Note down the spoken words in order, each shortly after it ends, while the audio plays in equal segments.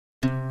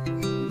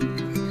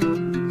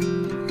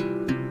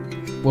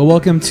Well,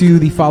 welcome to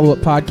the Follow Up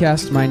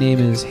Podcast. My name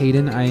is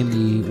Hayden. I am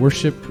the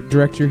worship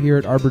director here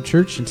at Arbor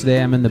Church, and today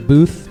I'm in the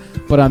booth.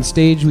 But on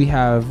stage we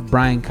have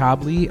Brian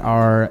Cobley,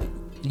 our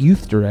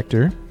youth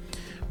director,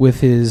 with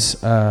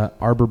his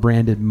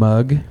Arbor-branded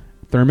mug,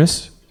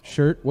 thermos,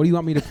 shirt. What do you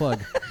want me to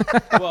plug?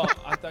 Well,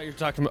 I thought you were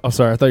talking about. Oh,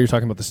 sorry. I thought you were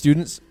talking about the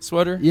student's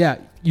sweater. Yeah,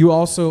 you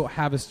also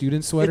have a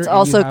student sweater. It's and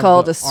also you have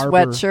called the a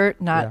sweatshirt,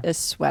 not a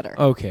sweater.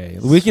 Okay,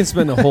 we can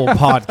spend the whole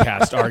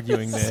podcast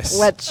arguing this.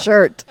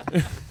 Sweatshirt.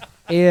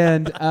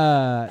 And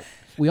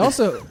we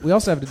also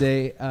have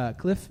today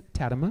Cliff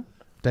Tadema.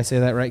 Did I say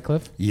that right,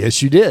 Cliff?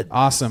 Yes, you did.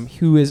 Awesome.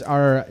 Who is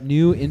our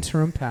new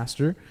interim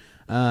pastor.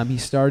 He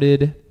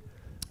started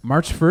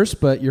March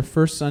 1st, but your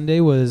first Sunday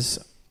was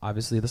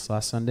obviously this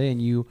last Sunday,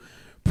 and you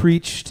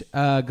preached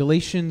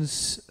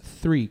Galatians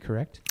 3,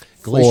 correct?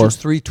 Galatians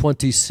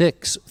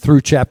 3:26 through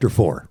chapter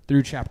 4.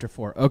 Through chapter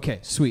 4. Okay,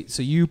 sweet.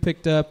 So you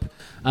picked up,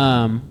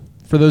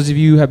 for those of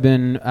you who have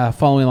been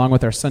following along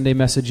with our Sunday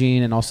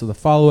messaging and also the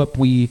follow-up,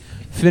 we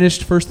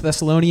finished 1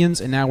 Thessalonians,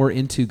 and now we're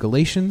into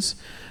Galatians.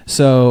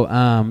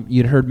 So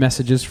you'd heard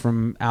messages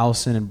from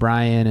Allison and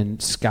Brian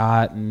and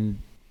Scott and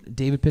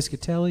David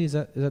Piscatelli. Is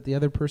that the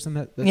other person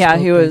that Yeah, spoke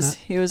he during was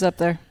that? he was up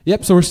there.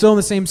 Yep, so we're still in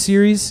the same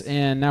series,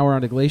 and now we're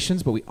on to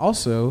Galatians, but we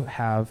also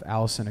have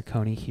Allison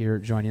Aconi here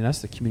joining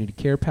us, the community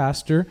care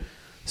pastor.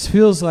 This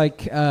feels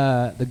like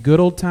the good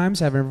old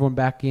times, having everyone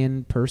back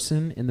in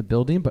person in the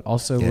building, but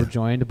also we're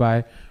joined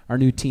by our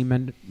new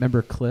team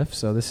member, Cliff.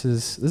 So this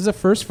is a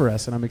first for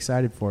us, and I'm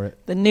excited for it.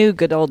 The new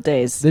good old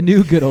days. The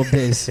new good old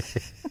days.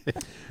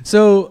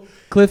 So,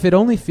 Cliff, it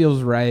only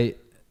feels right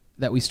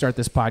that we start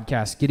this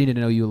podcast getting to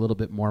know you a little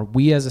bit more.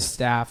 We as a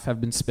staff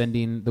have been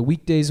spending the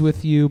weekdays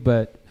with you,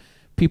 but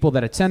people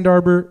that attend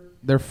Arbor,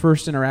 their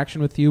first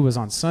interaction with you was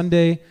on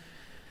Sunday.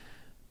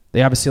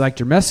 They obviously liked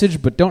your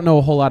message, but don't know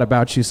a whole lot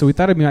about you. So we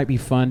thought it might be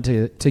fun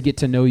to get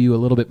to know you a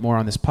little bit more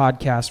on this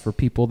podcast for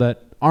people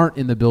that aren't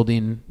in the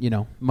building,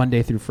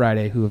 Monday through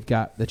Friday, who have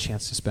got the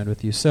chance to spend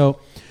with you. So,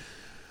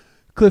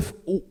 Cliff,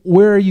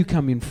 where are you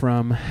coming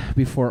from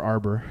before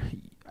Arbor?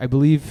 I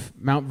believe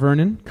Mount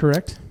Vernon,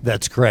 correct?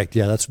 That's correct.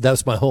 Yeah,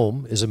 that's my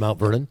home is in Mount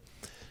Vernon.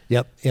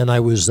 Yep, and I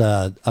was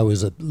a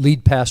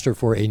lead pastor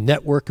for a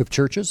network of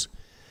churches,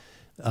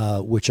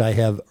 which I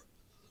have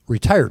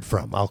retired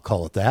from. I'll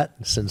call it that,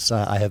 since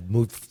I have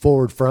moved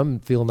forward from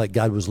feeling like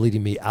God was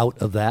leading me out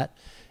of that,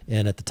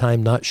 and at the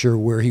time not sure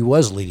where He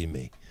was leading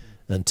me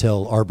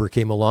until Arbor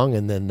came along,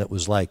 and then it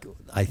was like,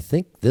 I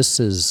think this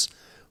is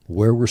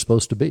where we're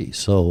supposed to be.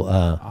 So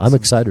Awesome. I'm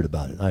excited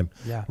about it. I'm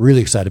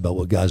really excited about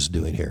what God's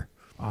doing here.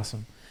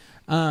 Awesome.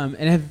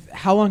 And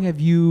how long have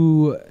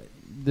you?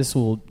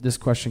 This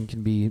question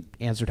can be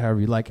answered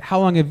however you like. How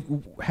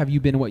long have you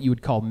been what you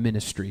would call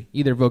ministry,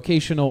 either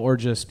vocational or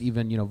just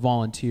even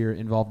volunteer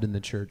involved in the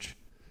church?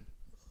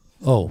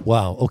 Oh,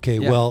 wow. Okay.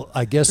 Yeah. Well,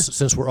 I guess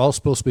since we're all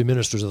supposed to be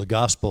ministers of the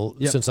gospel,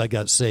 Yep. since I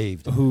got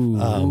saved.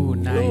 Ooh,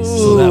 nice.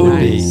 So that would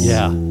Nice.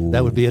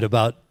 that would be at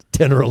about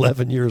 10 or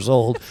 11 years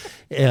old.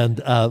 And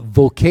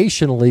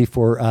vocationally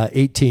for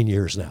 18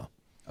 years now.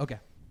 Okay.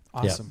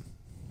 Awesome.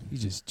 He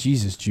just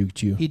Jesus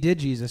juked you. He did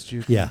Jesus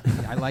juke. Yeah.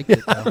 I like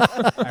it though.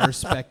 I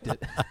respect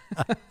it.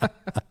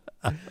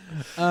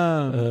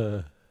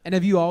 And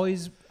have you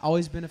always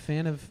been a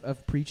fan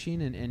of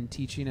preaching and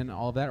teaching and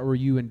all of that, or were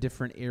you in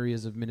different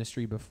areas of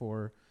ministry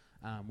before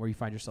where you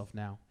find yourself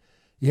now?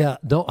 Yeah.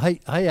 No,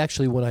 I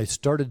actually, when I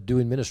started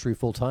doing ministry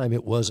full time,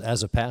 it was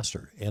as a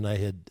pastor, and I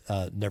had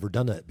never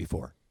done that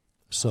before.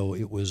 So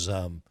it was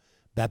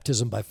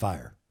baptism by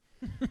fire.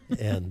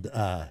 And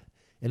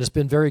it's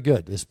been very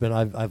good.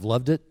 I've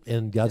loved it,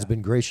 and God's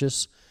been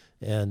gracious,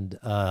 and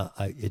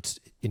it's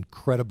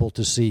incredible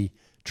to see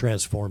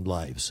transformed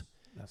lives,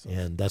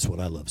 and that's what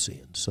I love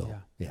seeing. So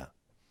yeah.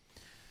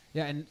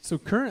 And so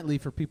currently,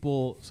 for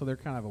people, so they're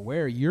kind of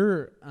aware,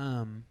 you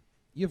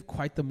have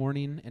quite the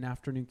morning and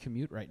afternoon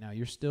commute right now.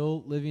 You're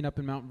still living up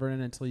in Mount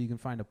Vernon until you can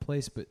find a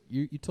place, but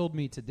you told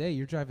me today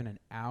you're driving an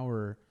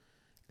hour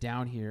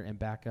down here and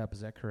back up. Is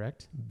that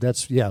correct?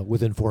 That's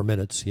within 4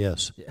 minutes.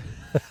 Yes. Yeah.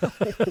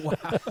 Wow.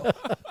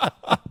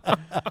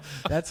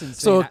 That's insane.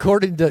 So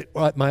according to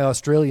my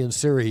Australian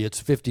Siri, it's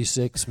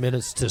 56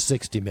 minutes to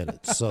 60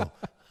 minutes. So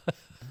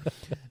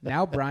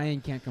now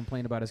Brian can't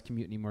complain about his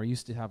commute anymore. He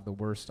used to have the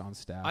worst on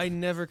staff. I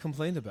never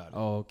complained about it.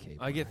 Oh, okay.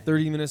 I get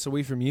 30 minutes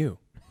away from you.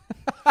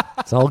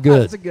 it's all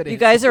good. That's a good You answer.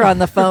 guys are on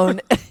the phone.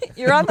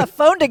 You're on the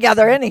phone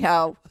together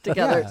anyhow.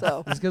 Yeah,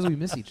 So it's because we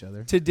miss each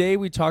other. Today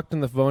we talked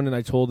on the phone, and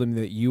I told him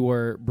that you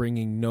are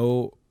bringing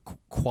no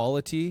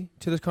quality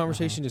to this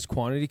conversation, just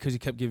quantity, because he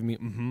kept giving me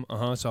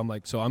So I'm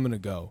like, so I'm gonna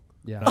go.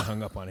 Yeah. And I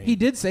hung up on him. He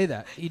did say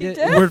that. He did.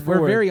 did? Word for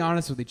We're word. very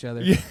honest with each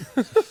other. Yeah.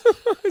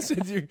 I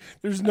said,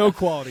 there's no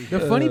quality. The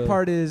funny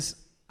part is,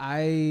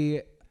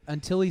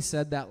 until he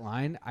said that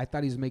line, I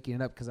thought he was making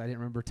it up because I didn't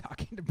remember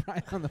talking to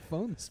Brian on the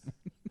phone this morning.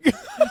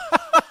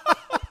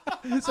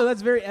 So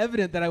that's very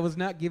evident that I was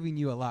not giving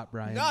you a lot,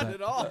 Brian. Not but-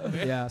 at all.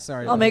 Yeah,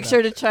 sorry. I'll about make that.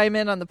 sure to chime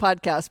in on the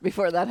podcast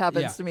before that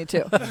happens Yeah. to me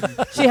too.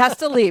 She has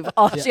to leave.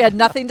 She had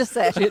nothing to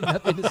say. She had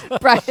nothing to say.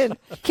 Brian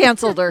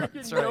canceled her.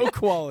 No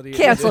quality.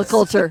 Cancel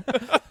culture.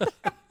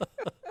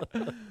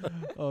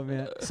 Oh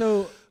man.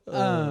 So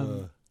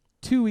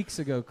 2 weeks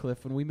ago,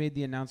 Cliff, when we made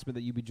the announcement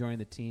that you'd be joining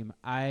the team,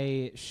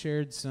 I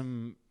shared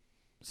some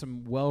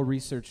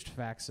well-researched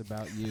facts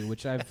about you,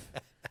 which I've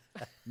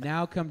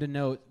now come to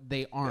note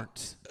they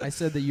aren't. I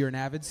said that you're an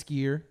avid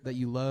skier, that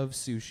you love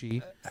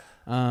sushi,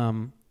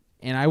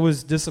 and I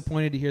was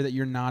disappointed to hear that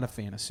you're not a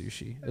fan of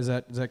sushi. Is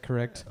that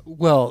correct?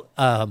 Well,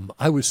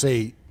 I would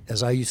say,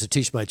 as I used to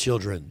teach my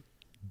children,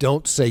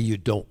 don't say you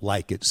don't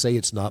like it. Say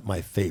it's not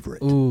my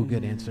favorite. Ooh,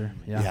 good answer.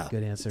 Yeah,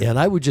 good answer. And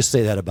I would just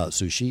say that about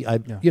sushi.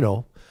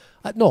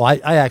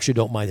 I actually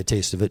don't mind the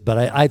taste of it,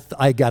 but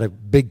I got a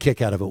big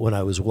kick out of it when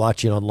I was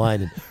watching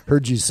online and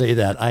heard you say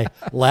that. I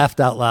laughed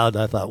out loud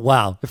and I thought,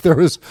 wow, if there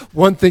was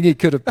one thing he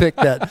could have picked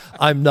that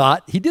I'm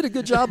not, he did a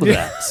good job of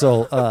that.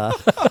 So,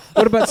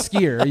 what about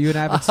skier? Are you an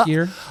avid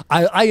skier?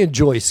 I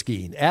enjoy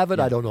skiing. Avid,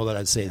 I don't know that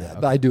I'd say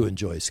that, but I do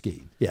enjoy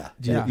skiing. Yeah.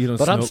 You don't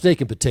But I'm steak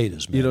and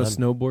potatoes, man. You don't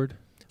snowboard?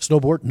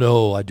 Snowboard?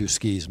 No, I do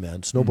skis,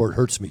 man. Snowboard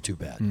hurts me too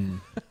bad.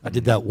 I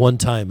did that one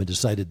time and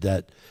decided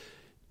that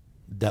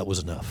was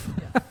enough.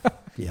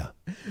 Yeah.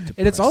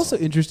 And it's also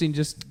interesting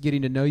just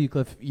getting to know you,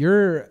 Cliff.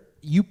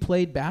 You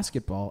played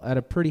basketball at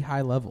a pretty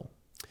high level.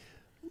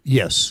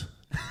 Yes.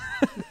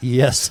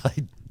 Yes, I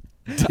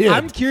did.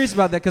 I'm curious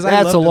about that because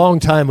that's a long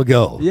time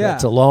ago. Yeah.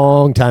 That's a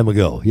long time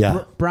ago.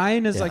 Yeah.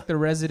 Brian is like the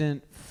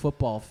resident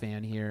football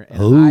fan here,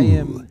 and Ooh. I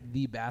am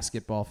the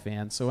basketball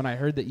fan. So when I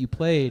heard that you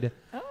played,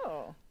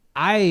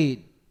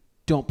 I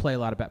don't play a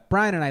lot of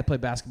Brian and I play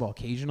basketball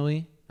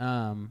occasionally.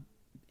 And,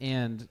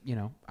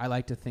 I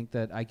like to think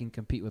that I can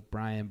compete with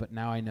Brian, but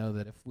now I know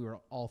that if we were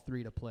all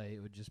three to play,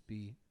 it would just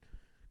be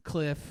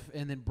Cliff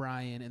and then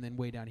Brian, and then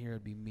way down here it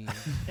would be me.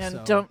 And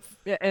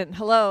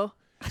hello.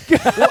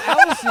 Well,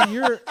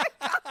 Allison,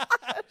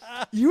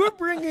 You are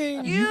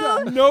bringing you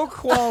got no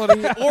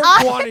quality or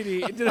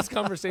quantity into this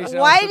conversation.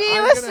 Why Allison. do you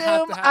I'm gonna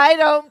assume have to I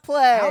don't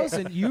play?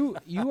 Allison, you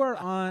are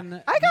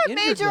on. I got the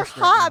injured major list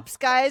right now. hops,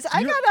 guys.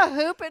 I got a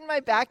hoop in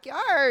my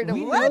backyard.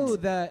 We what? know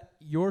that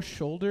your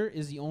shoulder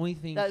is the only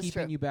thing That is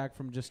keeping true. you back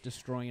from just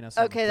destroying us.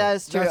 on the Okay, court. that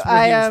is true. That's what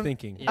I he was am.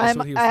 thinking. Yeah. That's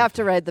what he was I have to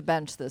thinking. ride the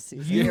bench this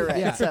season. You- You're right.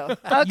 yeah. So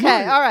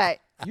okay, all right.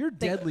 You're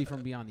deadly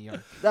from beyond the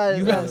arc. That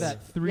You is- have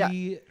that three.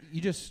 Yeah. You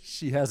just.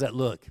 She has that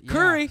look. Yeah.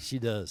 Curry. She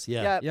does.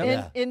 Yeah. Yeah,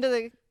 Yep.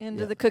 into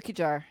the cookie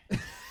jar.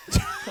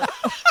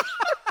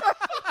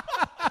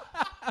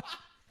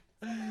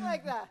 Something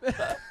like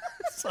that.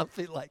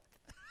 Something like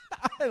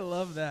I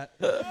love that.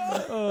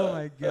 Oh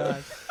my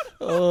gosh.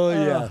 Oh,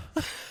 yeah.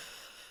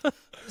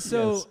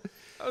 So.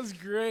 That was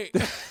great.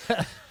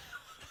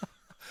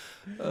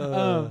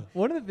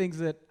 One of the things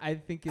that I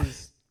think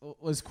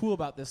was cool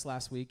about this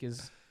last week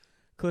is,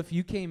 Cliff,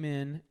 you came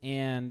in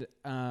and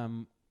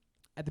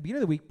at the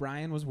beginning of the week,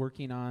 Brian was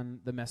working on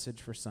the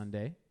message for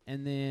Sunday,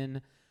 and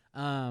then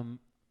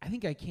I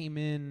think I came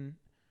in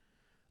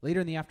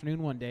later in the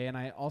afternoon one day, and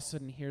I all of a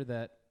sudden hear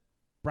that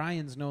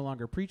Brian's no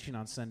longer preaching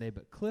on Sunday,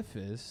 but Cliff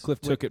is.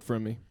 Cliff took it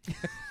from me.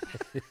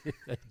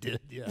 I did,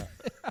 yeah.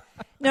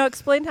 No,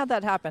 explain how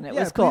that happened. It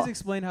Yeah, was cool. please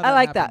explain how I that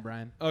like happened, that.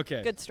 Brian.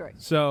 Okay. Good story.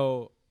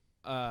 So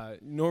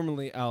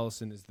normally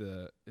Allison is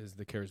the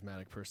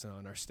charismatic person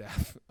on our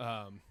staff,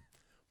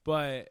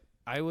 but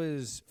I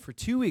was for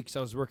 2 weeks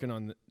I was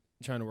trying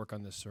to work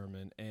on this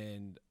sermon,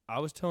 and I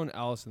was telling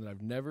Allison that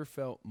I've never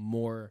felt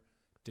more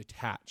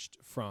detached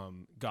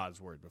from God's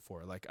word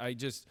before. Like I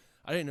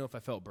didn't know if I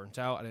felt burnt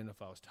out. I didn't know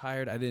if I was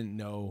tired. I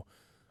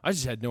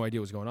just had no idea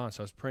what was going on.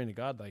 So I was praying to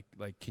God, like,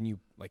 can you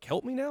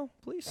help me now,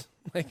 please?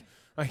 Like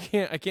I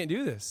can't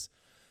do this.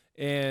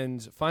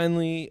 And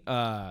finally,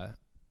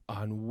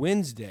 on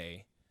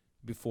Wednesday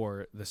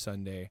before the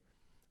Sunday,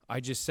 I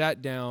just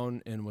sat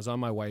down and was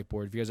on my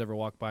whiteboard. If you guys ever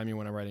walk by me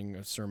when I'm writing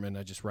a sermon,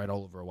 I just write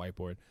all over a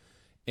whiteboard.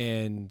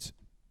 And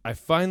I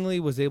finally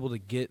was able to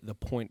get the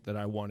point that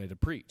I wanted to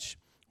preach,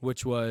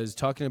 which was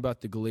talking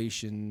about the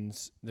Galatian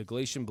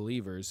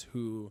believers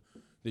who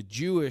the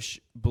Jewish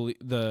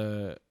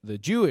believers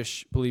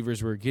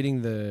were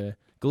getting the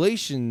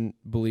Galatian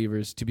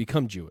believers to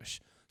become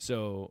Jewish.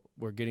 So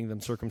we're getting them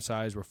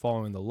circumcised, we're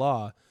following the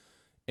law,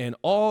 and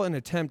all an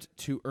attempt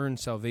to earn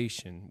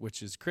salvation,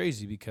 which is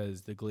crazy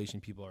because the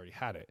Galatian people already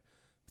had it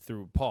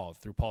through Paul's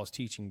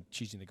teaching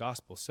the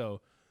gospel.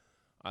 So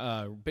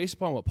based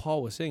upon what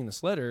Paul was saying in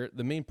this letter,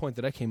 the main point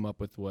that I came up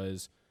with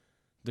was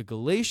the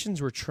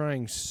Galatians were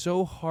trying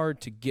so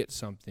hard to get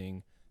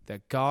something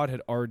that God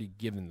had already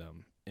given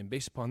them. And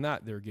based upon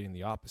that, they were getting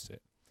the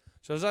opposite.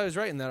 So as I was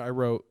writing that, I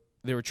wrote,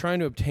 they were trying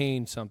to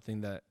obtain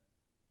something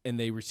and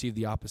they received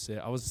the opposite.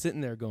 I was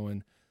sitting there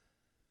going,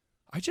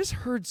 I just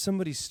heard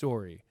somebody's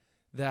story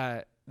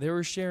that they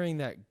were sharing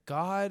that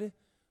God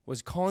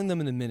was calling them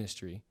in the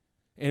ministry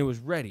and it was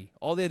ready.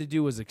 All they had to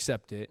do was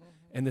accept it.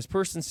 Mm-hmm. And this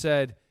person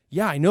said,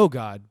 yeah, I know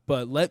God,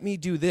 but let me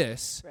do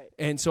this, right,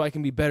 and so I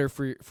can be better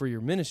for your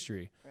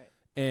ministry. Right.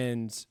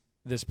 And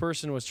this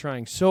person was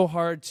trying so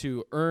hard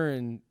to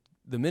earn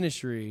the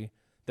ministry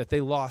that they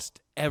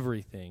lost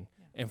everything.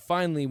 Yeah. And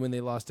finally, when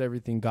they lost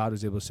everything, God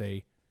was able to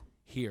say,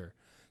 here.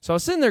 So I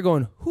was sitting there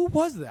going, who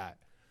was that?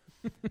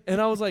 And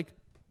I was like,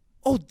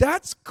 oh,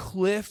 that's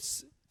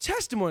Cliff's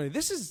testimony.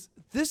 This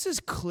this is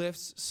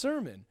Cliff's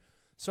sermon.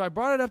 So I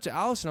brought it up to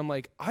Allison. I'm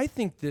like, I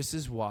think this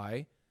is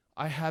why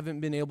I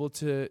haven't been able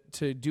to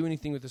do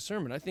anything with the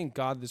sermon. I think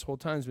God this whole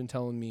time has been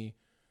telling me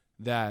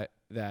that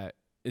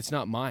it's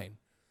not mine,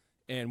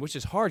 and which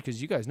is hard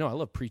because you guys know I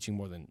love preaching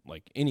more than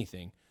like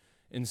anything,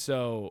 and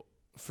so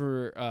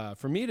for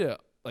me to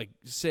like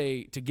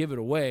say to give it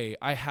away,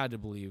 I had to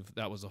believe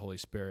that was the Holy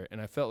Spirit,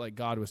 and I felt like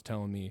God was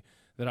telling me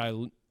that I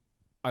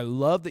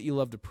love that you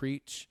love to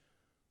preach,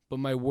 but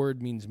my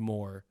word means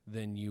more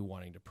than you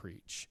wanting to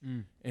preach,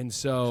 and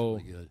so.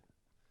 That's really good.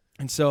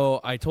 And so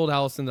I told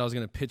Allison that I was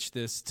going to pitch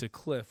this to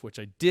Cliff, which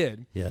I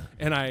did. Yeah.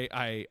 And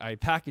I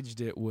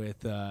packaged it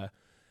with,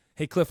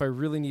 hey, Cliff, I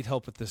really need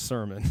help with this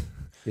sermon.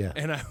 Yeah.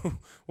 And I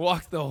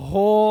walked the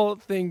whole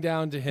thing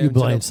down to him. You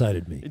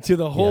blindsided me. To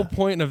the whole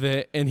point of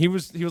it. And he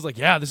was like,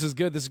 yeah, this is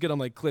good. This is good. I'm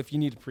like, Cliff, you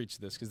need to preach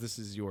this because this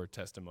is your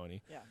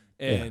testimony. Yeah.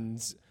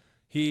 And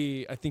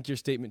I think your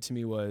statement to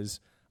me was,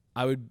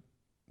 I would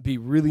be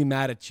really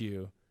mad at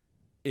you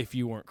if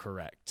you weren't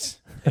correct.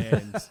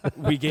 And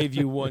we gave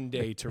you one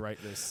day to write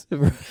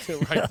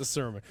the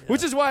sermon,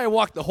 which is why I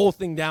walked the whole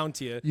thing down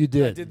to you. You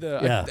did.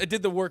 I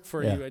did the work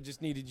for you. I just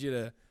needed you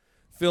to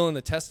fill in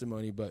the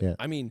testimony. But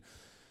I mean,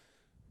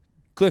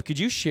 Cliff, could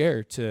you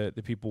share to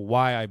the people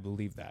why I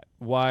believe that,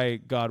 why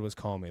God was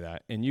calling me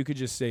that? And you could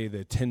just say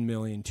the 10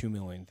 million, 2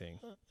 million thing.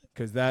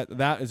 Because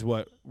that is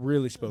what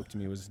really spoke to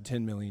me was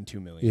 10 million,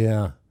 2 million.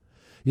 Yeah.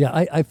 Yeah,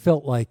 I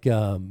felt like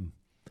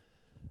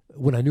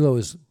when I knew I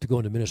was to go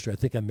into ministry, I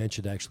think I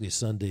mentioned actually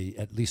Sunday,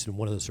 at least in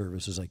one of the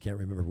services, I can't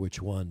remember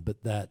which one,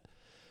 but that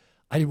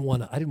I didn't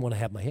want to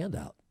have my hand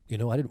out. You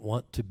know, I didn't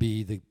want to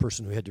be the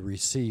person who had to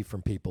receive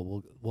from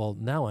people. Well,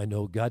 now I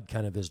know God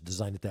kind of has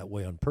designed it that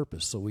way on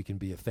purpose so we can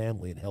be a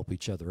family and help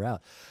each other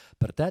out.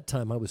 But at that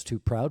time, I was too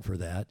proud for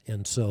that.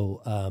 And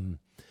so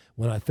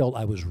when I felt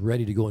I was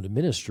ready to go into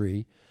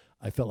ministry,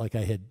 I felt like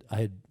I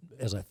had,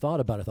 as I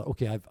thought about it, I thought,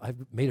 okay,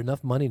 I've made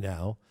enough money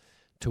now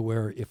to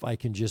where if I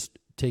can just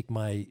take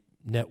my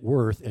net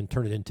worth and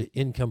turn it into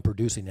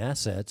income-producing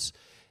assets,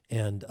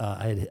 and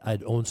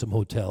I'd owned some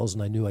hotels,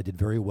 and I knew I did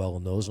very well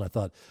in those, and I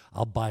thought,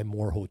 I'll buy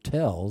more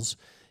hotels,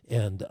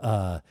 and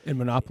In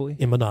Monopoly?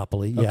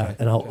 yeah,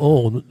 and I'll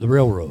own the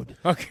railroad.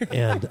 Okay.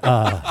 And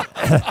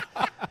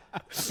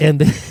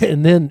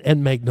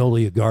and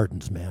Magnolia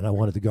Gardens, man. I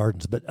wanted the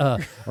gardens, but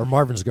or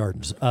Marvin's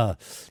Gardens.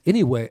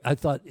 Anyway, I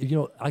thought,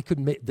 I could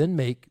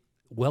make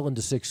well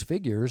into six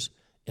figures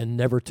and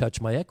never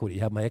touch my equity,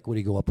 have my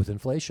equity go up with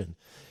inflation.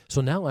 So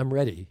now I'm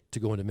ready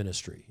to go into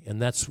ministry,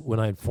 and that's when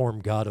I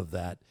informed God of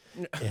that.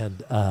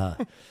 And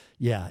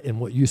and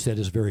what you said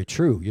is very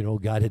true.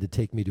 God had to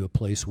take me to a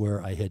place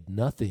where I had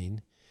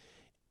nothing,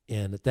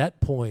 and at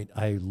that point,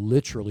 I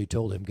literally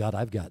told him, God,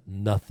 I've got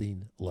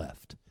nothing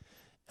left.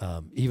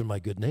 Even my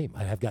good name,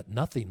 I have got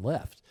nothing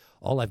left.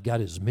 All I've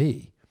got is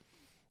me,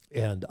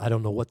 and I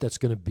don't know what that's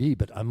going to be,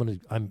 but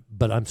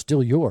I'm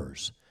still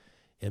yours.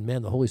 And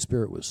man, the Holy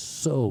Spirit was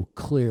so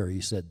clear.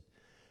 He said,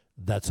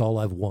 "That's all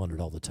I've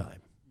wanted all the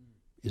time,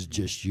 is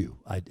just you."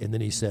 And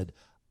then he said,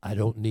 "I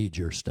don't need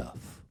your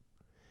stuff."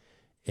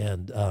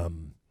 And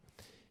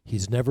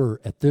he's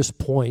never at this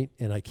point,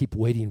 and I keep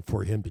waiting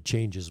for him to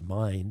change his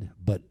mind.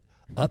 But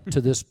up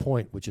to this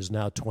point, which is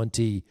now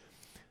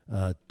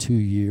 22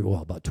 years,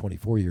 well, about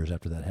 24 years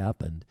after that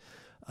happened,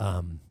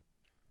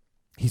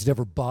 he's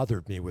never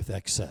bothered me with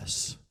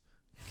excess.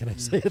 Can I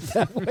say it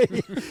that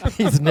way?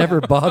 He's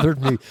never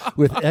bothered me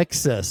with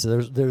excess.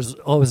 There's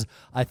always,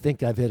 I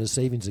think I've had a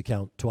savings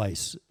account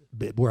twice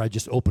where I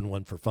just opened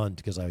one for fun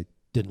because I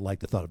didn't like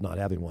the thought of not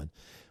having one.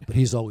 But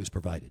he's always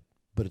provided.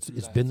 But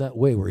it's been that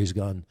way where he's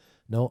gone,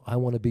 no, I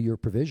want to be your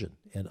provision,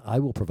 and I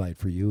will provide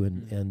for you.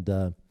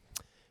 And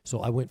so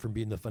I went from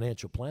being the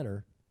financial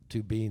planner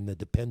to being the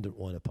dependent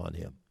one upon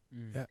him.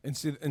 Yeah,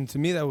 and to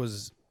me that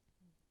was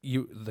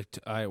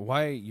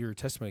why your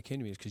testimony came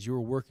to me is because you were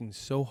working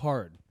so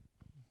hard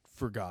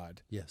for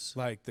God. Yes.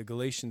 Like the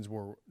Galatians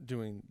were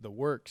doing the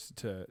works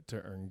to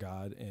earn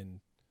God, and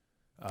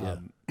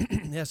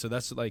so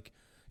that's like,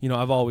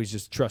 I've always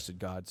just trusted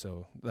God,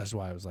 so that's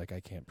why I was like, I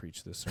can't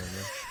preach this sermon.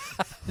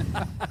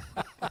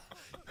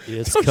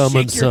 It's Don't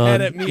coming, shake your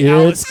head son. at me,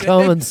 It's Allison.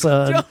 coming,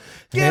 son.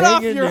 Get Hang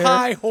off in your there.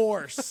 high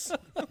horse.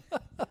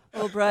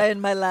 Oh,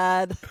 Brian, my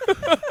lad.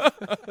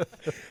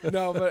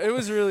 No, but it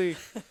was really,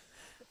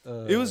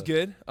 it was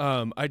good.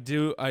 I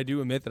do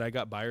admit that I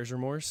got buyer's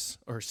remorse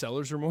or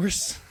seller's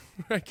remorse,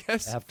 I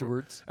guess.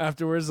 Afterwards,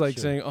 like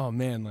Sure. saying, oh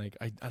man, like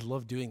I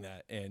love doing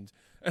that. And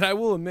I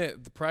will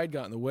admit the pride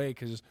got in the way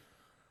because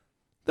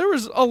there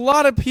was a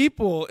lot of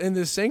people in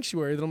this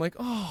sanctuary that I'm like,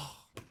 oh,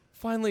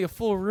 finally a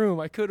full room.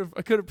 I could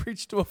have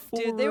preached to a full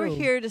room. Dude, they were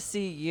here to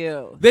see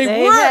you.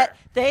 They were!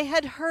 They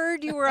had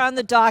heard you were on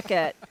the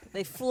docket.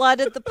 They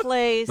flooded the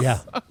place.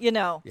 Yeah.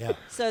 Yeah.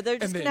 So they're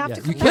just And going to have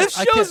then- to You collect. Cliff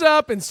I can't- shows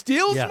up and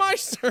steals Yeah. my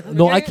sermon.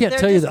 no, I They're- can't they're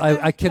tell you just that.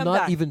 gonna I come cannot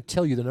back. even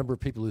tell you the number of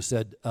people who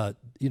said,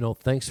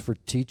 thanks for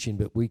teaching,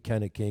 but we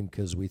kind of came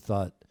because we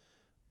thought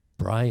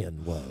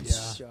Brian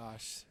was.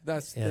 Josh,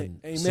 that's And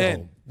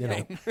amen.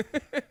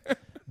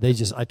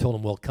 so, I told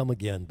them, well, come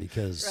again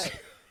because,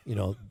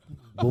 Right.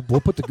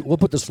 We'll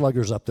put the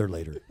sluggers up there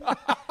later.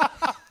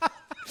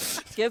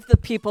 Give the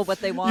people what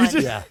they want.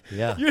 Yeah.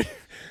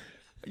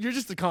 You're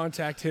just a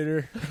contact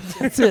hitter.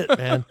 That's it,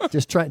 man.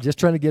 Just trying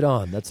to get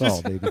on. That's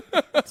all, baby.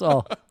 That's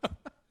all.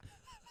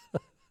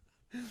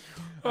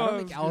 I don't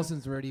think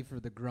Allison's ready for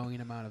the growing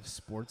amount of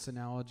sports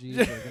analogies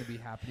that are going to be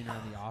happening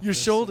around the office. Your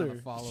shoulder. On a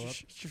follow-up.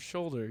 Your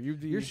shoulder.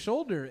 Your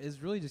shoulder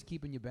is really just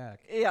keeping you back.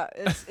 Yeah,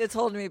 it's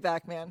holding me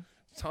back, man.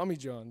 Tommy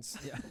John's.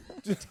 Yeah.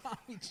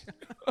 Tommy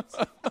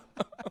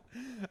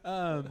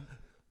John's.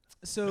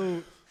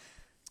 So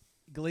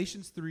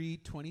Galatians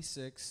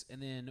 3:26,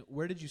 and then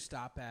where did you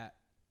stop at,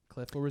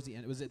 Cliff? Where was the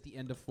end? Was it the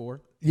end of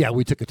 4? Yeah,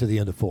 we took it to the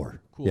end of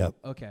 4. Cool. Yep.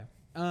 Okay.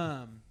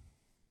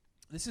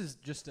 This is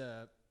just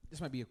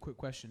this might be a quick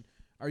question.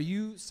 Are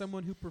you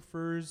someone who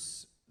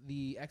prefers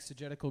the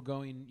exegetical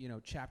going,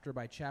 chapter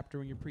by chapter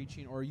when you're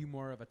preaching, or are you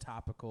more of a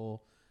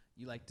topical?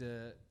 You like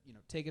to,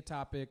 take a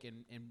topic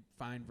and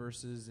find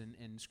verses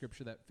and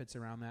scripture that fits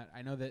around that.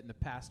 I know that in the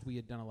past we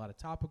had done a lot of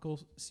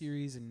topical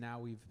series, and now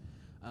we've,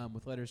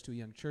 with Letters to a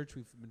Young Church,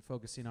 we've been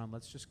focusing on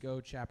let's just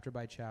go chapter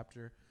by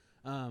chapter.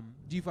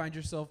 Do you find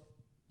yourself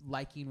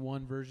liking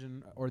one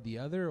version or the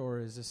other,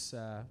 or is this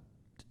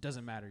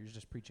doesn't matter? You're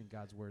just preaching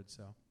God's word,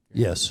 so.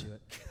 Yes.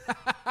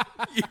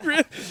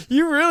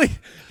 You really,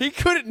 he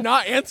couldn't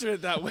not answer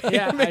it that way.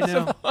 Yeah, I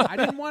know. I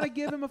didn't want to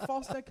give him a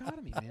false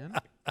dichotomy, man.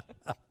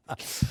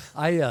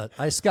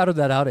 I scouted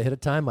that out ahead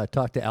of time. I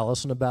talked to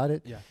Allison about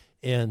it. Yeah.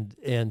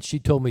 And she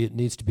told me it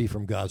needs to be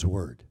from God's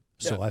word.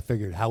 So Yeah. I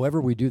figured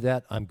however we do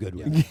that, I'm good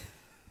with it.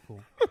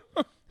 Cool.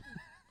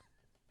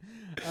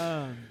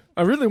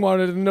 I really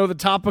wanted to know the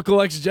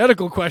topical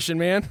exegetical question,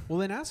 man. Well,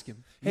 then ask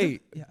him. Hey.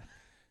 Yeah.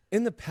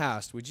 In the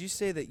past, would you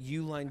say that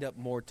you lined up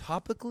more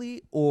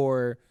topically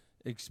or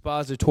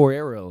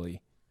expositorially?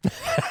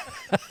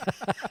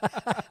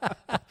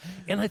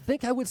 And I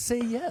think I would say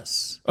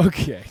yes.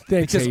 Okay,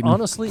 thanks, Because Hayden.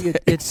 honestly,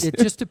 it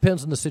just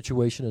depends on the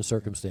situation and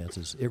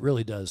circumstances. It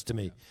really does to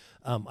me.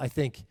 I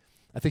think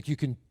you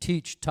can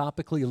teach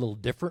topically a little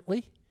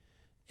differently,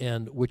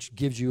 and which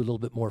gives you a little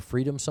bit more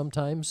freedom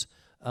sometimes.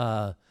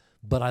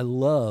 But I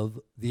love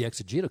the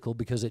exegetical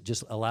because it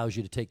just allows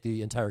you to take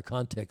the entire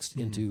context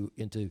into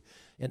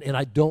and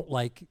I don't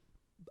like.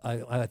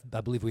 I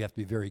believe we have to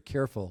be very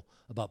careful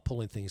about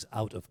pulling things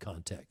out of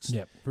context.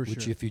 Yep, for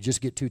which sure. if you just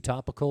get too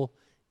topical,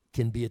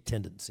 can be a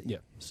tendency. Yeah.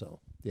 So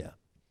yeah.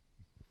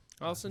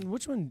 Allison,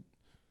 which one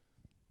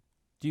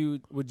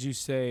would you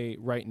say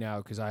right now?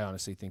 Because I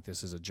honestly think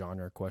this is a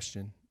genre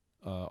question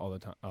all the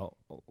time, a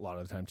lot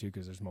of the time too.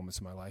 Because there's moments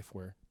in my life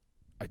where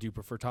I do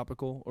prefer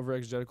topical over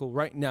exegetical.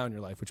 Right now in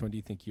your life, which one do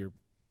you think you're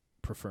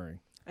preferring?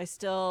 I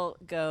still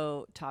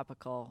go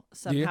topical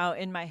Do you? somehow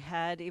in my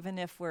head, even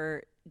if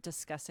we're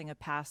discussing a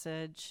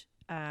passage.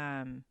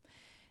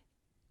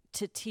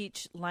 To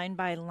teach line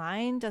by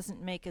line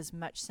doesn't make as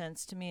much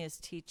sense to me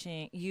as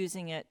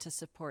using it to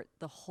support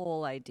the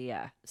whole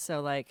idea.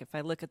 So, like, if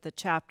I look at the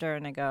chapter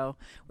and I go,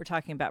 we're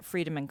talking about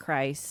freedom in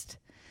Christ,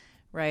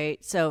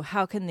 right? So,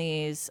 how can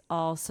these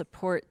all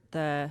support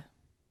the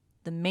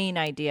main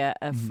idea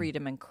of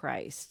freedom in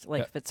Christ,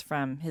 like if it's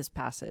from his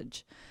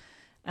passage?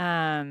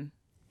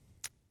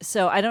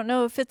 So I don't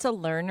know if it's a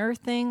learner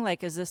thing.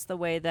 Like, is this the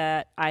way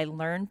that I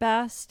learn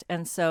best?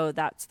 And so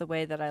that's the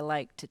way that I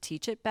like to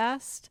teach it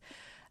best.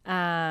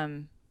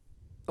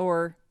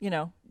 Or,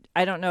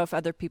 I don't know if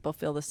other people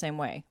feel the same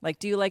way. Like,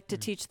 do you like to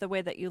teach the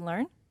way that you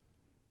learn?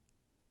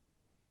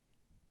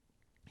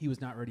 He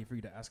was not ready for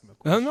you to ask him a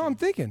question. No, I'm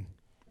thinking.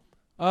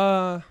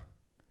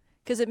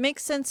 Because it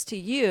makes sense to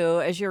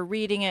you as you're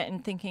reading it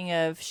and thinking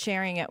of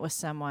sharing it with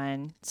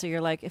someone. So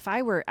you're like, if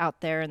I were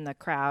out there in the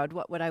crowd,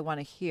 what would I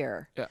want to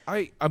hear?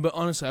 Yeah, but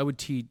honestly, I would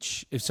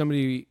teach if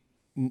somebody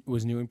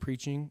was new in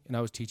preaching and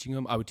I was teaching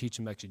them. I would teach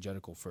them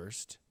exegetical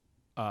first,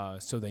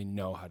 so they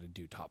know how to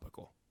do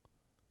topical.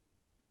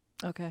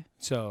 Okay.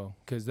 So,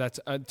 because that's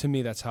to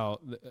me, that's how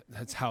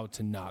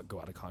to not go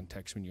out of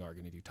context when you are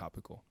going to do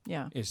topical.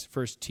 Yeah. Is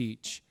first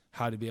teach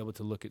how to be able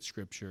to look at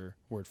scripture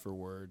word for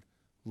word,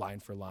 line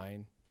for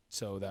line,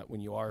 so that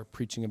when you are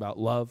preaching about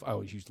love, I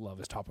always use love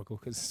as topical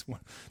because it's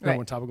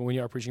one topical. When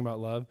you are preaching about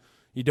love,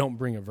 you don't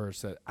bring a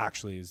verse that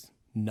actually is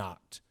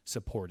not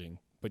supporting,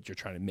 but you're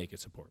trying to make it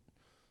support.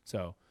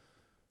 So,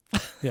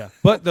 yeah.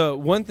 But the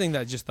one thing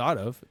that I just thought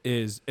of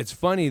is it's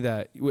funny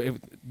that,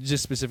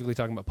 just specifically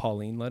talking about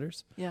Pauline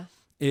letters, Yeah.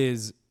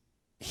 is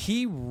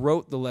he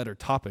wrote the letter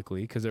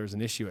topically because there was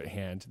an issue at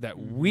hand that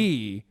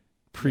we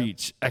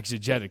preach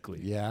exegetically.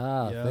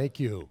 Yeah. Thank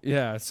you.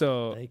 Yeah,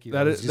 so Thank you.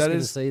 that I was is just that gonna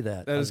is say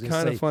that. that I is was gonna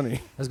kind of say- funny.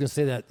 I was going to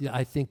say that. Yeah,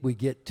 I think we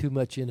get too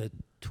much into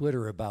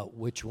Twitter about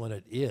which one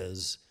it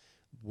is,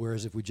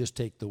 whereas if we just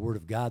take the Word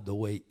of God the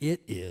way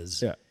it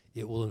is, Yeah.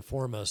 it will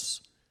inform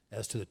us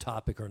as to the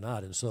topic or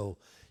not. And so,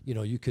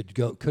 you could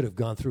have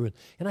gone through it.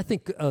 And I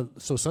think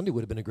so. Sunday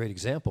would have been a great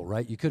example,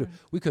 right?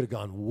 We could have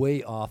gone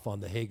way off on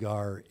the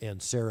Hagar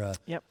and Sarah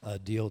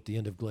deal at the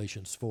end of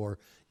Galatians 4,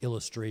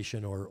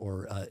 illustration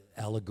or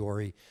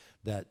allegory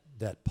that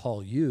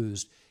Paul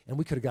used, and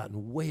we could have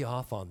gotten way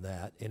off on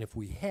that. And if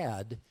we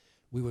had,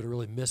 we would have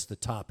really missed the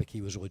topic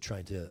he was really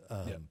trying to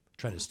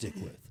trying to stick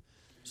with.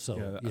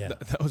 So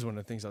That was one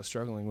of the things I was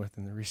struggling with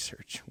in the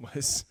research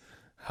was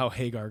how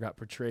Hagar got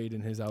portrayed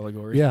in his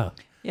allegory. yeah,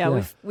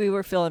 we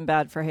were feeling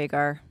bad for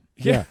Hagar.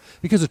 yeah.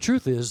 Because the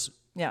truth is,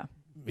 Yeah.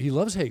 he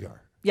loves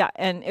Hagar. Yeah,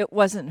 and it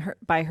wasn't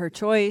by her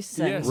choice,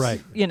 and Yes.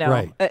 Right.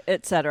 right.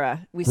 Et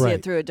cetera. We see Right.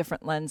 it through a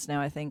different lens now,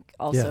 I think,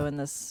 also Yeah. in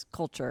this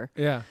culture.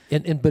 Yeah.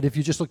 But if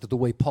you just looked at the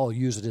way Paul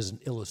used it as an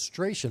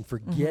illustration,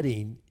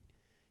 forgetting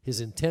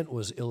his intent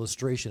was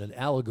illustration and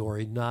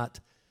allegory, not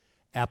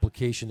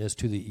application as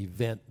to the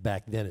event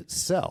back then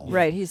itself.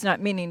 Right. He's not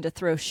meaning to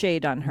throw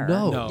shade on her.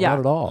 No, No. Yeah. not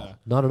at all. Yeah.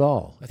 Not at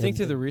all. I think And-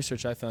 through the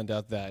research I found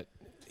out that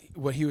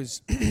what he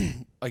was,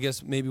 I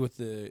guess maybe what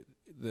the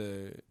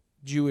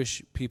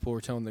Jewish people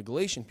were telling the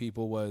Galatian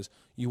people was,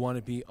 you want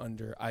to be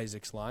under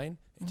Isaac's line.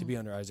 And to be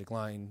under Isaac's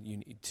line, you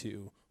need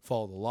to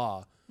follow the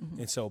law.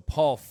 And so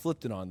Paul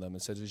flipped it on them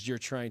and says, as you're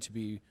trying to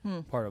be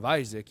part of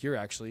Isaac, you're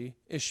actually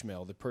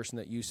Ishmael, the person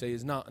that you say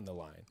is not in the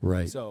line.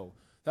 Right. So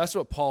that's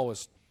what Paul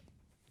was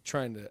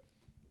trying to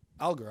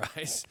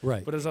allegorize.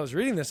 Right. But as I was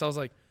reading this, I was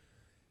like,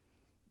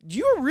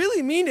 you're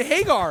really mean to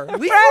Hagar.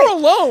 Leave her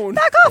alone.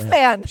 Back off,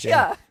 man.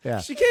 Yeah. Yeah.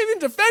 She can't even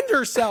defend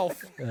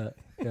herself. Yeah.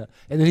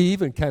 And then he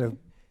even kind of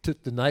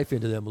took the knife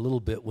into them a little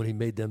bit when he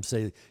made them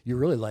say, "You're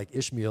really like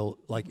Ishmael,"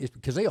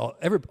 because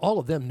all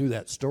of them knew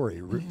that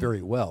story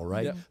very well,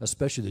 right? Yep.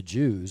 Especially the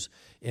Jews.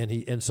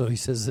 And so he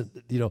says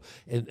that,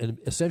 and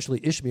essentially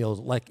Ishmael,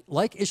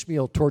 like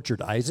Ishmael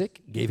tortured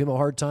Isaac, gave him a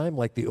hard time,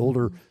 like the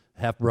older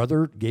half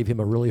brother gave him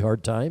a really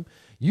hard time.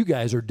 You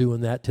guys are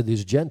doing that to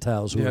these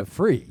Gentiles who are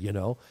free,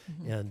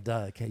 and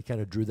he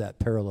kind of drew that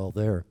parallel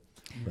there.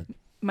 But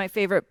My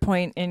favorite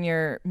point in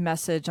your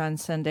message on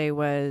Sunday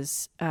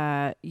was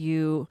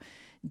you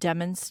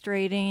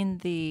demonstrating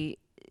the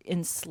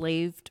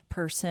enslaved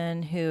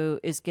person who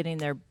is getting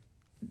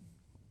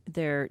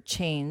their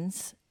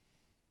chains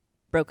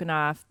broken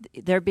off.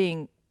 They're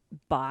being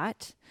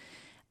bought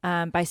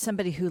by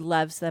somebody who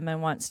loves them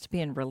and wants to be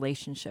in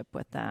relationship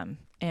with them.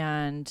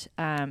 And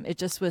it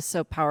just was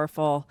so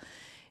powerful.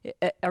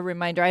 A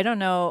reminder, I don't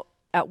know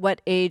at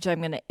what age I'm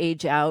going to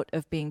age out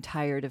of being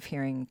tired of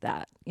hearing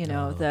that,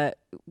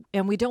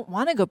 and we don't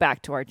want to go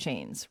back to our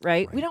chains,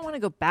 right? We don't want to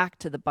go back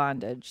to the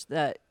bondage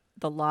that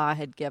the law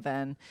had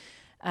given.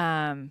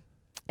 And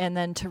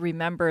then to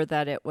remember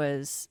that it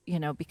was,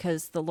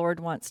 because the Lord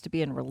wants to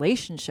be in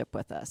relationship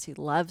with us. He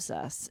loves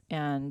us.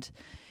 And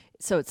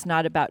so it's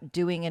not about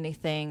doing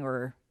anything,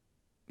 or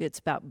it's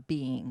about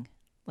being,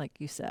 like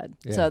you said.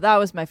 Yeah. So that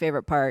was my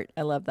favorite part.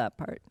 I love that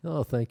part.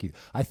 oh, thank you.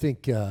 I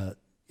think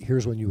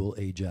here's when you will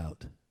age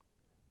out,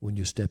 when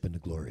you step into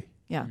glory.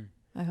 Yeah.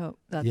 I hope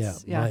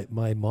that's,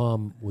 My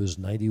mom was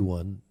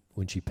 91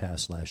 when she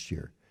passed last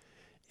year,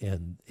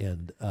 and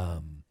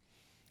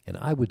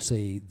I would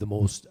say the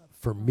most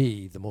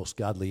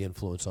godly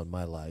influence on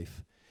my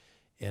life.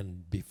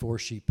 And before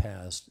she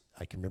passed,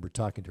 I can remember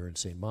talking to her and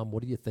saying, "Mom,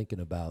 what are you thinking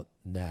about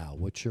now?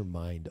 What's your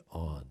mind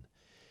on?"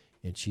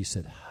 And she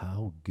said,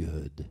 "How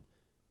good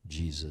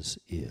Jesus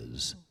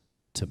is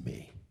to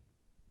me,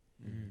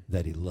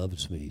 that he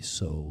loves me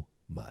so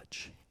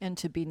much." And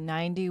to be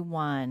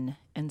 91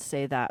 and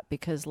say that,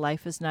 because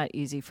life is not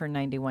easy for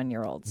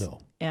 91-year-olds. No.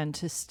 And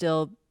to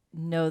still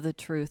know the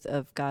truth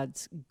of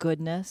God's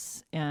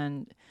goodness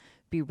and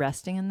be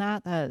resting in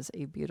that is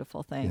a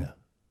beautiful thing.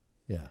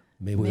 Yeah.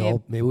 May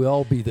we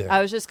all be there.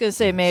 I was just going to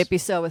say, Yes. may it be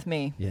so with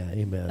me. Yeah,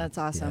 amen. That's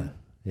awesome.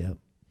 Yeah.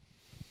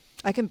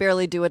 I can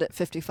barely do it at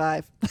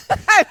 55.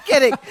 I'm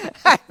kidding.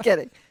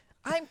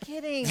 I'm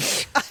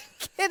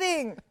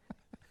kidding.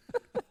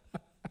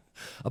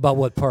 About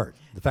what part?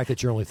 The fact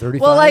that you're only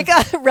 35? Well, like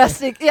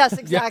resting. Yes,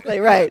 exactly.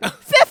 Right.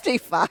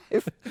 55.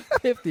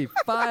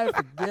 55,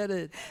 forget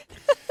it.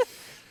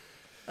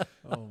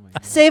 Oh my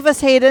god. Save us,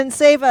 Hayden.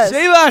 Save us.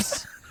 Save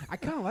us. I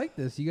kind of like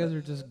this. You guys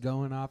are just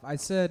going off. I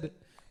said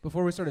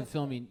before we started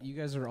filming, you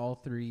guys are all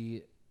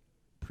three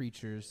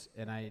preachers,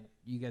 and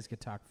you guys could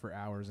talk for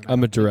hours. And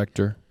I'm a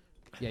director.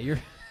 Yeah, you're.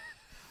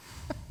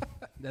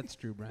 That's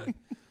true, Brian.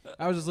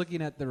 I was just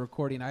looking at the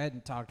recording. I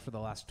hadn't talked for the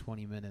last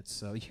 20 minutes,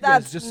 so you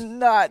guys just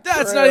not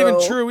That's not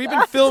even true. We've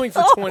been filming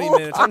for 20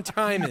 minutes. I'm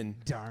timing.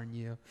 darn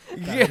you.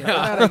 Yeah. I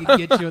thought I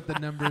could get you with the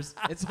numbers.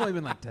 It's only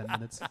been like 10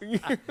 minutes.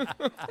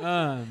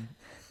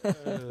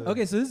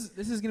 Okay, so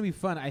this is gonna be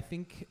fun. I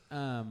think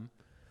one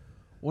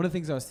of the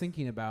things I was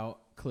thinking about,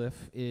 Cliff,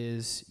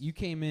 is you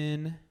came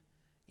in,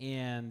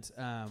 and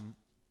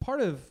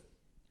part of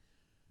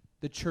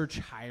the church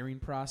hiring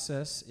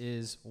process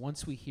is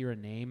once we hear a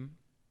name,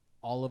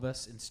 all of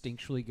us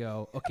instinctually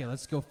go, okay,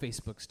 let's go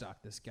Facebook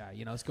stalk this guy.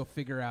 Let's go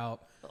figure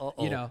out,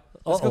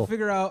 let's go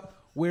figure out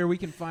where we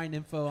can find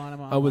info on him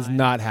online. I was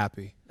not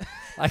happy.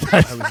 I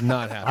was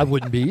not happy. I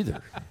wouldn't be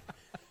either.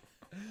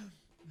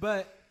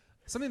 But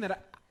something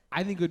that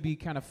I think would be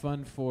kind of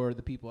fun for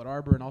the people at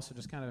Arbor, and also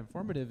just kind of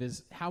informative,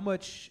 is how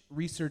much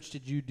research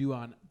did you do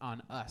on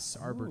us,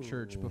 Arbor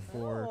Church,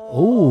 before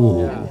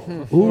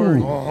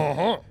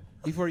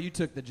before you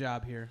took the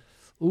job here?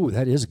 Ooh,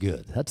 that is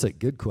good. That's a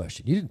good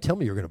question. You didn't tell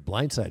me you were going to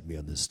blindside me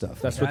on this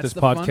stuff. That's what That's this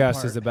the fun podcast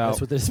part. is about.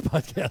 That's what this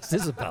podcast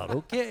is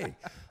about.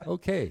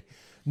 Okay.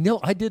 No,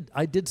 I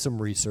did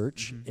some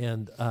research,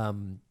 and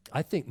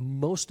I think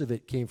most of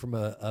it came from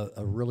a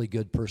really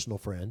good personal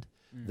friend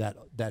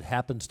that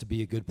happens to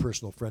be a good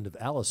personal friend of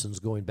Allison's,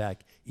 going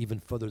back even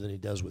further than he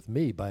does with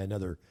me by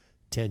another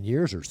 10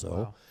 years or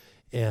so.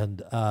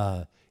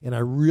 Wow. And I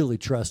really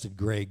trusted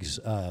Greg's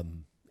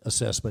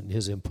assessment and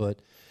his input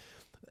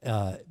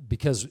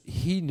because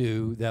he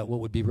knew that what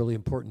would be really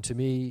important to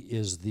me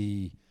is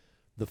the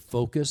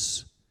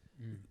focus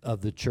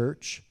of the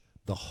church,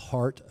 the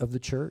heart of the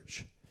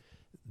church,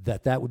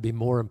 that would be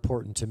more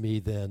important to me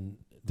than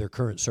their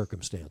current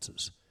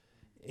circumstances.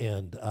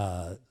 And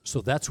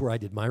so that's where I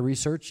did my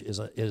research.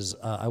 Is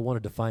I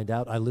wanted to find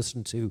out. I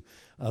listened to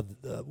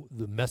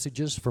the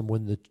messages from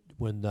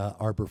when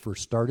Arbor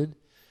first started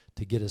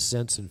to get a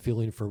sense and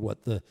feeling for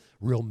what the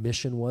real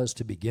mission was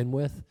to begin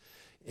with,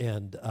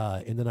 and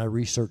then I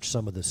researched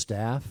some of the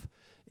staff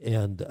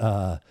and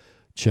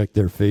checked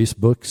their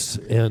Facebooks.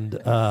 And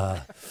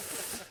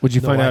what'd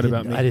you find out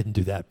about me? I didn't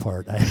do that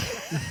part.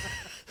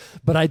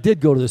 But I did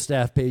go to the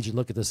staff page and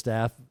look at the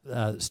staff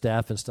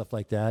and stuff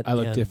like that. I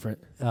look different.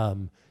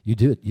 You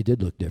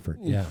did look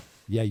different.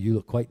 Yeah, you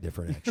look quite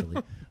different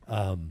actually.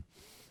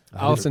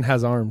 Allison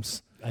has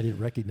arms. I didn't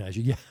recognize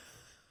you. Yeah.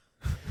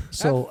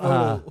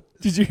 So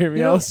did you hear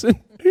me, Allison?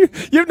 You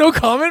have no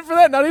comment for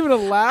that? Not even a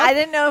laugh? I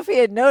didn't know if he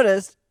had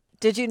noticed.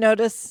 Did you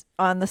notice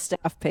on the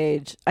staff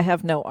page, I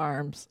have no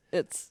arms?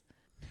 It's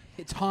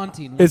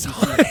haunting. It's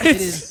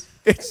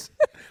It is.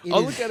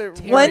 I'll look at it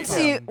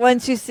terrifying.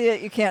 once you see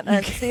it, you can't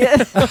unsee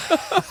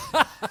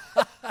it.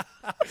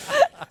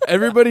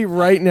 Everybody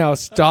right now,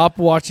 stop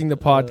watching the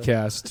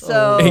podcast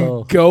So-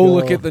 and go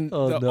look at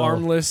the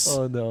armless.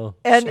 Oh no!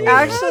 And So-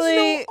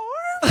 actually,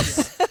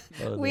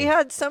 Oh, we no.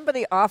 had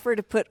somebody offer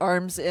to put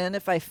arms in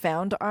if I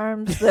found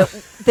arms that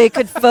they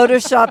could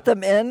Photoshop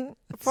them in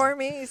for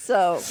me.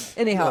 So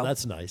anyhow, Well,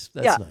 that's nice.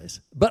 That's nice.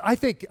 But I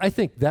think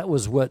that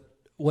was what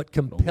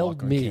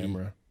compelled on me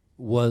camera.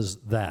 was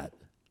that.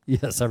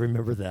 Yes, I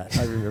remember that.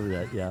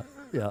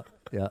 Yeah.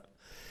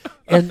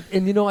 And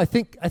I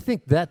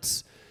think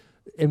that's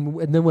and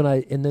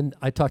then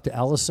I talked to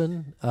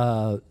Allison.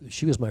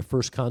 She was my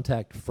first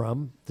contact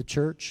from the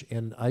church,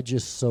 and I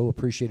just so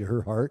appreciated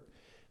her heart.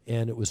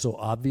 And it was so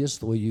obvious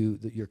the way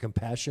your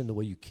compassion, the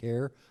way you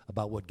care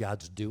about what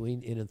God's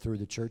doing in and through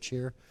the church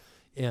here.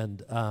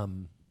 And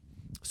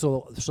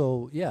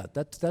so yeah,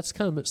 that's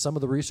kind of some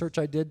of the research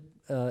I did.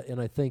 And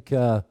I think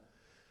had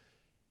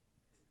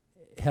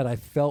I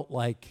felt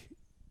like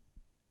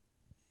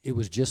it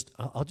was just,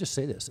 I'll just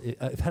say this,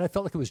 had I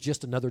felt like it was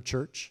just another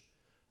church,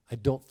 I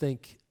don't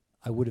think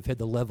I would have had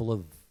the level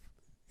of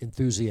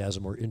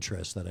enthusiasm or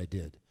interest that I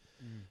did.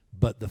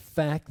 But the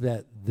fact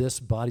that this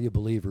body of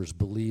believers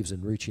believes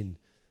in reaching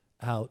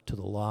out to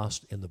the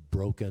lost and the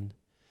broken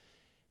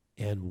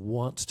and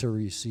wants to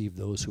receive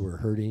those who are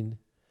hurting,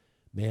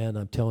 man,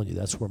 I'm telling you,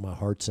 that's where my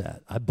heart's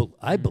at. I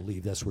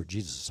believe that's where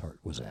Jesus' heart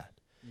was at.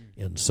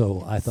 And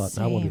so I thought,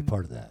 I want to be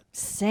part of that.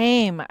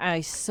 same.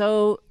 I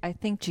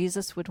think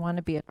Jesus would want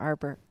to be at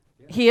Arbor.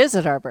 He is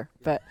at Arbor,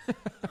 but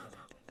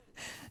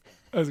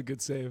That was a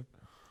good save.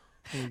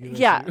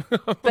 yeah,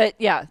 but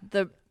yeah,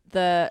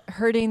 the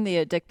hurting the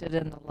addicted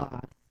and the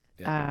lost,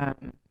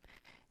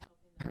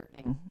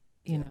 hurting,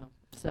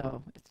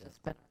 so it's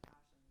just been.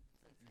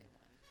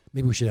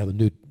 Maybe we should have a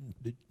new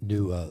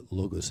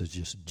logo that says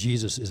just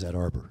Jesus is at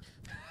Arbor.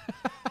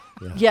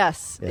 Yeah.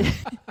 Yes, Yeah.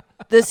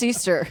 this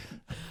Easter,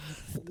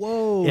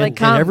 Whoa. And- like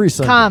come, every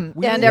Sunday. come,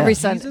 We and got every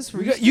Jesus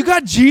Sunday. for You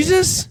got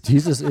Jesus?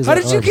 Jesus is How at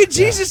did you Arbor. get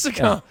Jesus to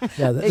come?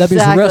 Yeah, that means the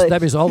Exactly. rest.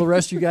 That means all the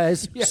rest of you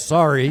guys.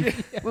 Sorry,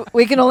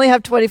 We can only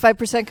have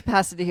 25%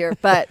 capacity here,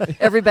 but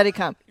everybody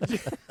come.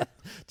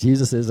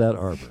 Jesus is at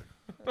Arbor.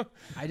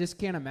 I just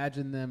can't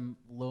imagine them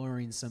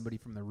lowering somebody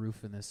from the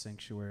roof in this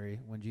sanctuary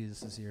when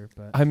Jesus is here.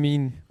 But I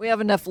mean, We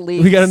have enough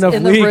leaks. we got enough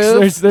in leaks. the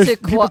roof There's to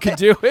people can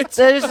do it.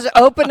 So just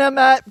open them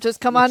up.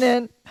 Just come on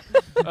in.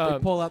 they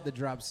pull out the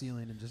drop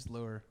ceiling and just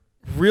lower.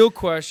 Real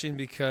question,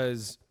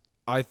 because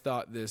I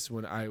thought this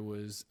when I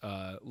was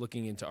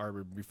looking into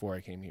Arbor before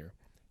I came here.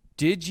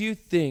 Did you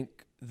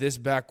think this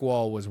back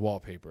wall was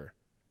wallpaper?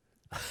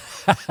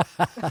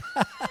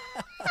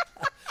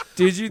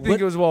 Did you think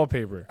it was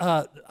wallpaper?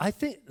 I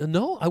think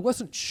no, I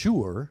wasn't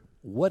sure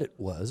what it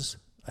was.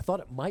 I thought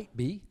it might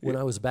be when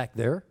I was back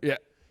there, Yeah.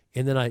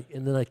 and then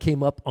I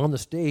came up on the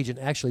stage and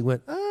actually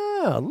went,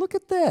 look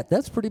at that.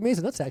 That's pretty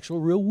amazing. That's actual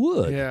real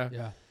wood. Yeah.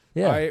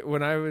 Yeah. I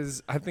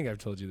think I've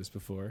told you this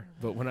before,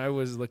 but when I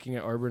was looking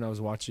at Arbor and I was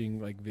watching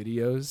like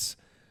videos,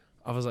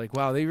 I was like,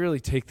 wow, they really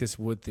take this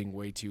wood thing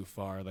way too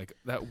far. Like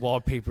that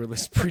wallpaper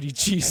looks pretty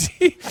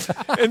cheesy.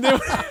 and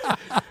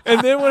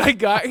then when I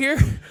got here,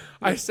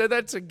 I said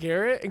that to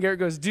Garrett, and Garrett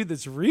goes, dude,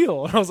 that's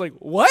real. And I was like,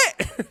 what?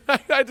 I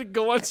had to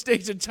go on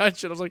stage and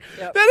touch it. I was like,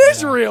 that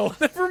is real.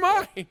 Never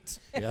mind.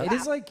 Yeah. It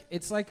is like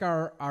it's like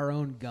our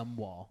own gum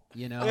wall,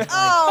 Like,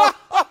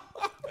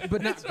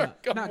 but not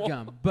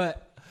gum.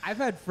 But I've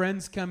had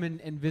friends come in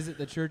and visit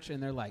the church,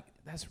 and they're like,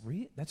 "That's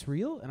real? That's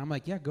real?" And I'm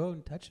like, "Yeah, go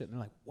and touch it." And they're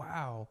like,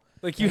 "Wow!"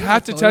 Like you Like,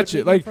 have to photo touch taken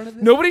it. in like front of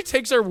this? nobody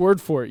takes our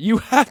word for it. You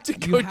have to You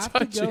go have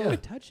touch to go it.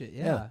 and touch it.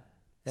 Yeah.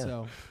 Yeah.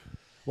 So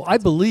Well, I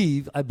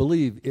believe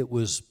it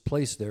was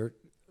placed there,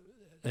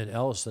 and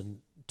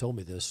Allison told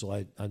me this, so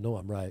I know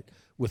I'm right,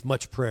 with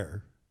much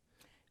prayer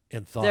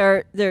and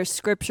thought. There's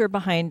scripture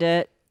behind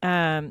it.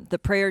 The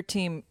prayer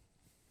team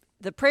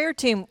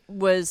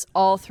was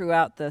all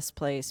throughout this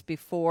place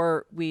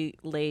before we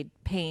laid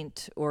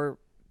paint or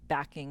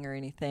backing or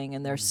anything,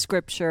 and there's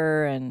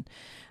scripture and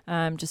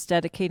just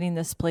dedicating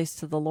this place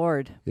to the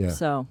Lord. Yeah.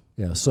 So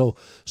Yeah, so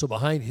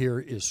behind here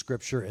is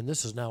scripture, and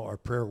this is now our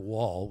prayer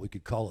wall. We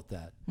could call it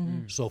that.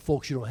 So,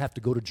 folks, you don't have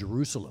to go to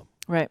Jerusalem.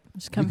 right,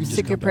 just come can just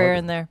stick your come to prayer Arbor.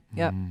 in there.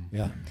 Yep.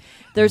 Yeah,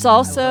 There's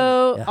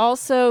Yeah.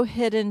 also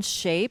hidden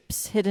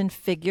shapes, hidden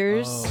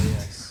figures. oh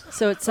yes.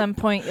 So at some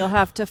point you'll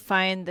have to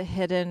find the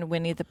hidden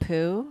Winnie the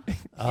Pooh.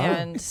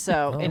 And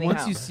so And anyhow.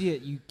 once you see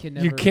it, you can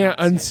never You can't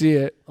not see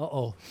unsee it.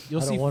 Uh-oh.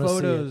 You'll I don't see wanna see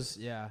it. photos.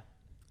 Yeah.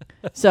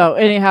 So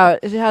anyhow,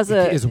 it has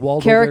Is a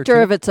Waldo there character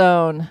too? of its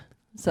own.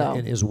 So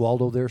And is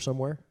Waldo there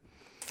somewhere?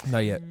 Not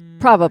yet.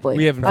 probably.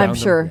 We haven't I'm found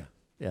him. sure.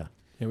 Yeah.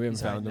 Yeah, we haven't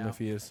He's found hiding him out. if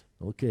he is.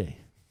 Okay.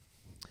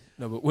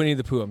 No, but Winnie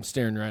the Pooh, I'm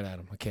staring right at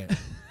him. I can't.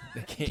 I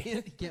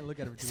can't. You can't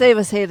look at it. Save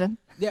us, Hayden.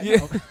 Yeah. Yeah.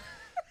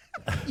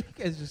 No. You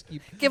guys just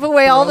keep Give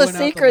away all the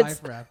throwing out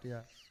secrets. life raft,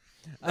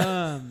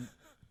 yeah.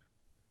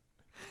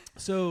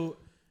 So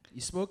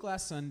you spoke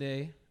last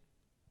Sunday.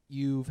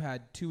 You've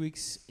had 2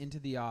 weeks into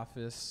the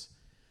office.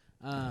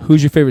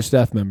 Who's your favorite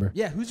staff member?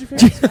 Yeah, who's your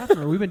favorite staff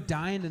member? We've been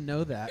dying to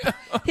know that.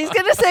 He's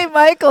going to say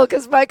Michael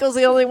because Michael's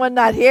the only one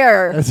not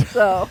here.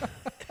 So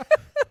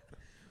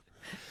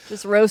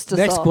just roast us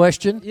Next all.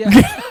 question. Yeah.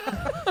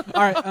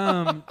 All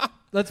right.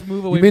 Let's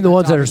move away. You mean from the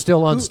ones that are topic.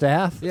 still on Who-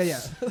 staff? Yeah, yeah.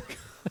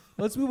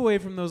 Let's move away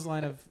from those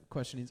line of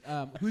questionings.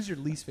 Who's your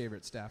least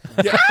favorite staff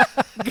member?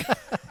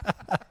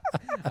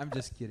 I'm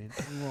just kidding.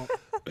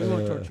 We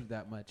won't torture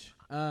that much.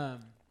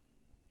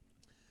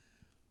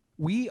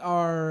 We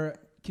are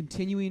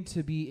continuing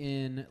to be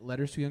in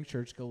Letters to a Young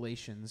Church,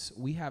 Galatians.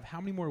 We have how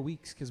many more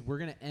weeks? Because we're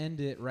going to end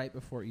it right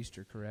before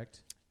Easter,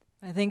 correct?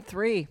 I think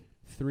 3.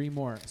 3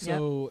 more.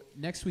 So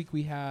next week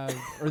we have,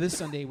 or this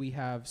Sunday we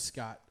have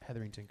Scott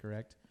Hetherington,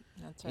 correct?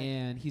 That's right.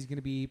 And he's going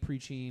to be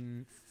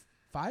preaching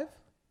 5?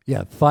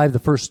 Yeah, 5, the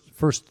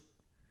first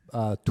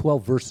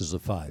 12 verses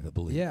of 5, I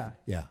believe. Yeah.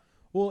 Yeah.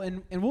 Well,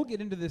 and we'll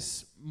get into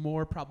this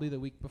more probably the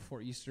week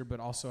before Easter, but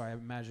also I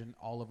imagine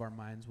all of our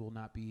minds will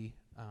not be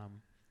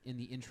in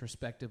the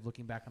introspective,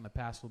 looking back on the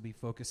past. We'll be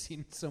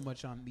focusing so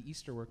much on the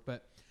Easter work.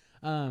 But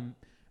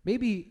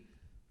maybe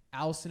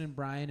Allison and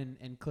Brian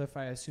and Cliff,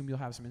 I assume you'll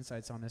have some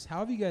insights on this. How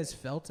have you guys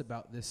felt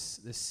about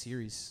this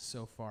series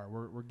so far?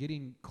 We're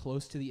getting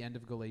close to the end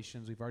of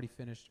Galatians. We've already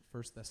finished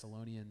 1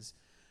 Thessalonians.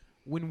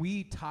 When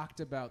we talked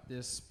about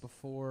this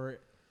before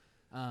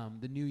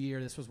the new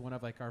year, this was one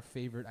of like our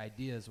favorite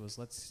ideas. Was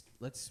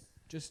let's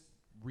just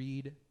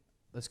read.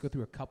 Let's go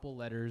through a couple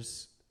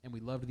letters, and we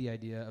loved the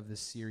idea of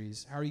this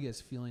series. How are you guys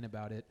feeling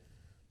about it?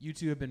 You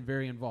two have been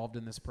very involved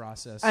in this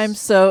process. I'm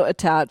so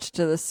attached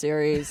to the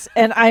series,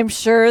 and I'm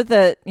sure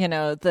that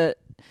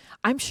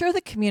I'm sure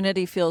the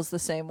community feels the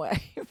same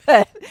way.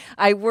 But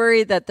I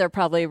worry that they're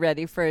probably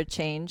ready for a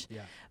change.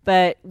 Yeah.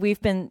 But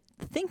we've been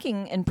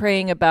thinking and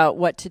praying about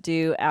what to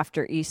do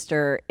after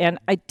Easter, and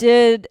I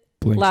did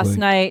Blank last slate.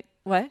 night.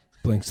 What?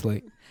 Blank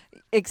slate.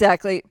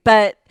 Exactly.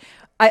 But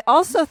I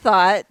also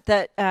thought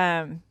that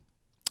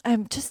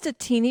I'm just a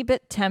teeny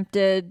bit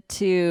tempted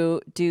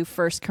to do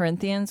 1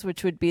 Corinthians,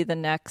 which would be the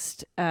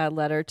next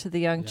letter to the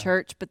young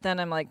church. But then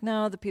I'm like,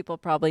 no, the people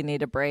probably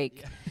need a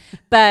break.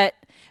 But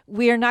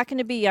we are not going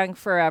to be young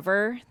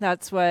forever.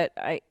 That's what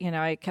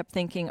I kept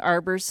thinking.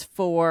 Arbor's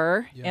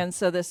 4. Yeah. And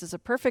so this is a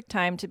perfect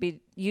time to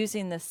be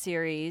using this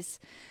series.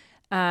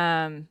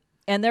 And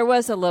there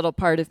was a little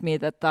part of me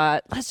that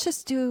thought, let's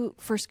just do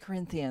 1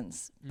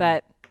 Corinthians.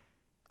 But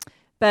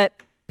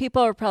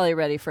people are probably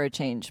ready for a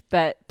change.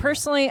 But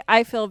personally,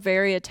 I feel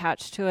very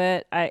attached to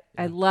it. I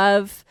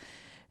love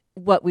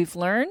what we've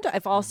learned.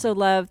 I've also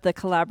loved the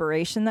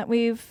collaboration that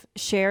we've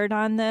shared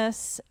on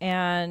this,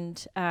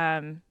 and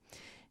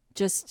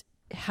just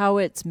how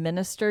it's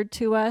ministered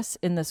to us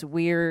in this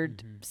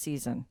weird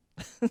season.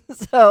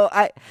 So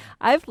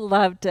I've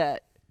loved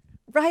it.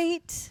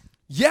 Right?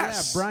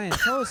 Yes. Yeah, Brian,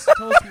 tell us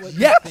what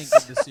you think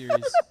of the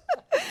series.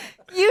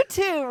 You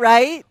too,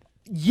 right?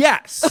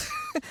 Yes.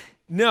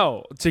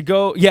 No. To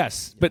go.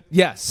 Yes. But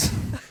yes.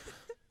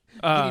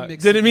 Getting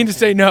mixed Didn't mean to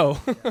signals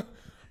say here.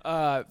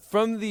 no.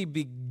 From the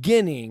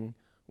beginning,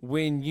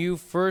 when you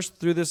first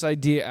threw this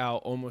idea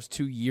out almost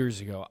 2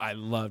 years ago, I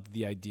loved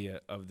the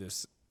idea of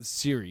this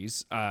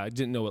series. I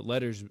didn't know what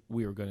letters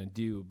we were going to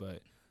do,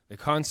 but the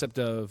concept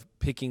of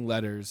picking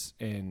letters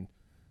and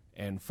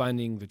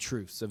finding the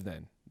truths of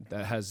them,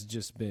 that has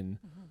just been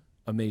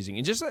amazing.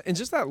 And just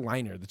that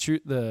liner, the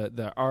truth,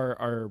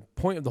 our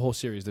point of the whole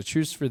series, the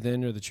truths for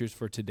then or the truths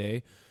for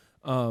today.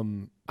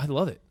 I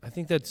love it. I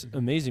think that's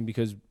amazing,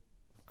 because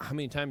how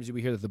many times do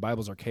we hear that the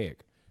Bible's archaic?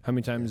 How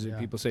many times do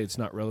people say it's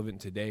not relevant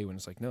today, when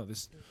it's like, no,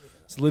 this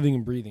it's living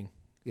and breathing.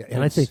 Yeah,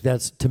 and I think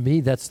that's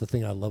the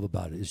thing I love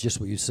about it, is just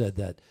what you said,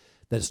 that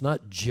it's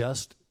not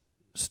just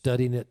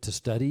studying it to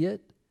study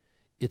it.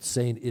 it's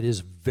saying it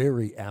is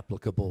very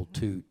applicable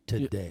to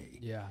today.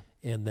 Yeah.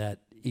 And that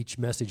each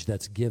message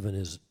that's given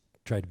is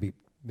try to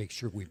make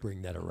sure we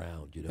bring that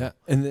around, you know. Yeah,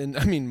 and then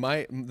I mean,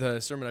 the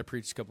sermon I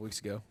preached a couple weeks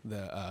ago,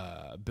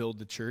 the build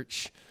the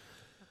church.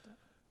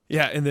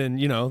 Yeah, and then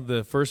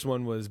the first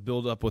one was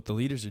build up what the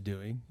leaders are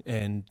doing,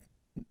 and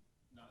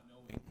not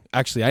knowing.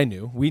 Actually,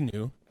 we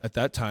knew at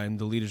that time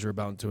the leaders were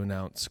about to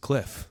announce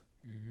Cliff,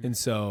 and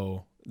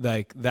so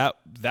like that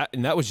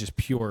was just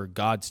pure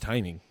God's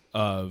timing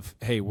of,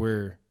 hey,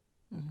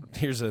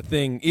 here's a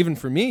thing. Even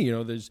for me,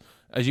 there's,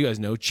 as you guys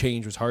know,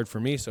 change was hard for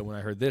me. So when I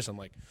heard this, I'm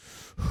like,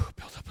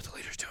 build up what the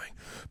leaders doing.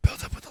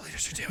 Build up what the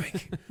leaders are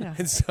doing. Yeah.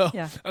 And so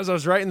Yeah. as I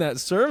was writing that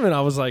sermon,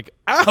 I was like,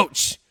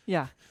 ouch.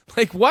 Yeah.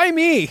 Like, why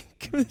me?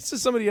 Give this to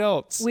somebody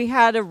else. We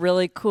had a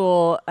really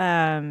cool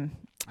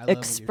I love what you're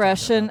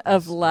expression talking about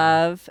of this.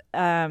 love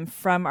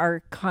from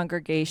our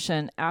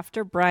congregation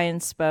after Brian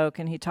spoke,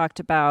 and he talked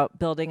about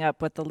building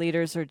up what the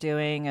leaders are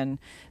doing and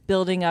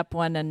building up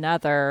one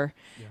another.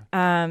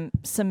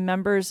 Some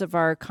members of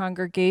our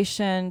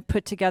congregation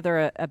put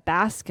together a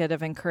basket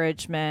of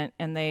encouragement,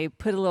 and they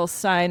put a little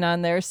sign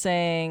on there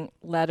saying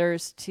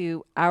letters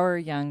to our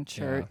young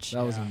church. Yeah,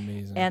 that was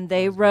amazing. And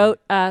they wrote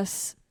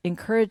us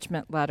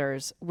encouragement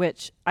letters,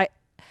 which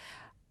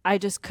I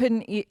just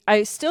couldn't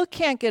I still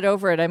can't get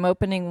over it. I'm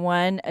opening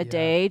one a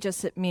day.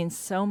 Just it means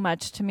so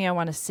much to me. I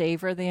want to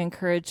savor the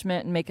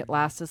encouragement and make it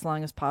last as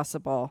long as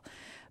possible.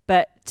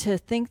 But to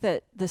think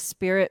that the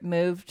Spirit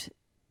moved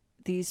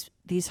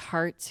these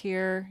hearts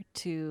here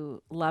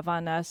to love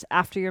on us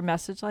after your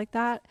message like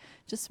that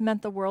just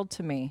meant the world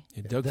to me.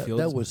 Yeah, Doug That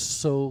Fields. was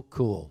so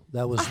cool.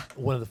 That was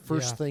one of the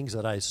first Yeah. things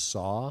that I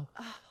saw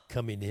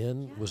coming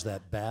in was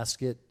that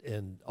basket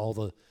and all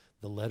the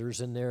letters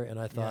in there. And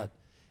I thought,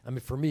 I mean,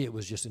 for me, it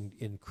was just an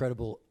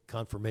incredible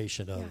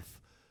confirmation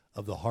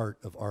of the heart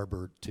of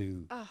Arbor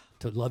to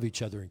love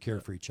each other and care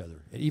for each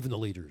other, and even the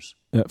leaders.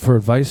 For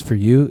advice for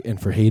you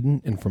and for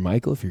Hayden and for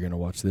Michael, if you're going to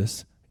watch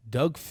this,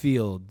 Doug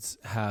Fields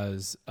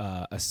has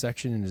a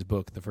section in his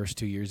book, The First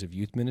 2 Years of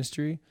Youth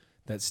Ministry,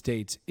 that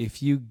states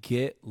if you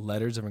get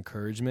letters of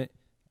encouragement,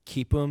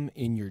 keep them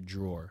in your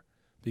drawer.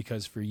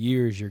 Because for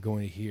years you're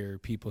going to hear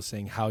people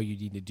saying how you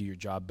need to do your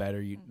job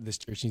better. This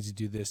church needs to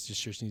do this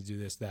church needs to do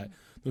this, that.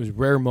 Those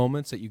rare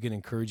moments that you get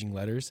encouraging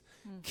letters,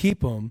 keep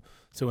them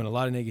so when a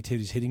lot of negativity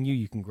is hitting you,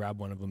 you can grab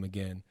one of them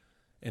again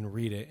and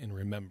read it and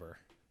remember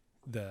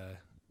the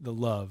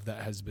love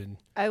that has been.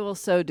 I will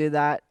so do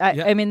that.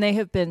 I mean, they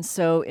have been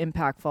so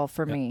impactful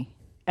for me.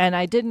 And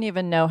I didn't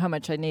even know how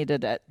much I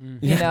needed it,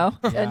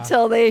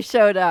 until they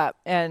showed up.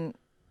 And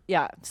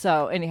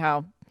so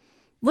anyhow,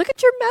 look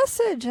at your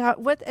message,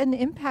 what an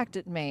impact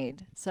it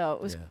made. So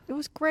it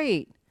was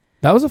great.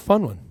 That was a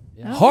fun one.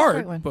 That was a Hard,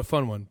 great one. but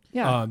fun one.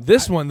 Yeah.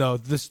 This one, though,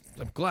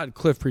 I'm glad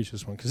Cliff preached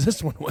this one because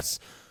this one was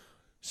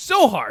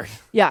so hard.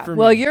 Yeah. for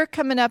Well, me. you're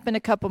coming up in a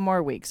couple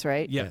more weeks,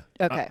 right? Yeah.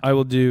 Okay. I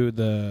will do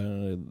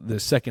the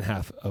second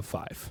half of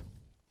 5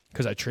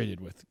 because I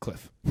traded with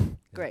Cliff.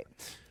 Great.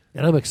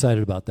 And I'm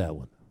excited about that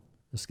one.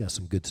 It's got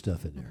some good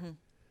stuff in there.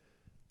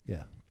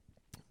 Yeah.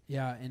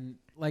 Yeah, and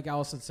like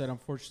Allison said,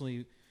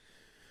 unfortunately,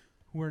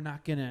 we're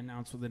not going to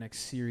announce what the next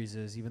series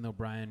is, even though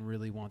Brian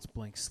really wants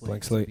Blank Slate,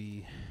 Blank to Slate.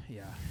 be.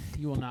 Yeah,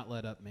 you will not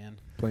let up, man.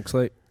 Blank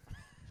slate.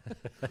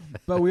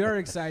 But we are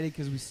excited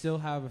because we still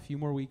have a few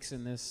more weeks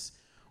in this,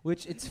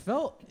 which it's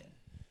felt.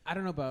 I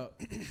don't know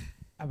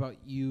about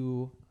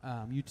you,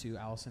 you two,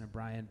 Allison and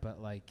Brian,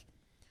 but like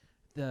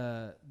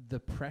the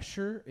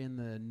pressure and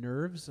the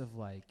nerves of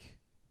like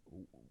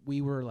we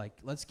were like,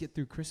 let's get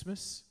through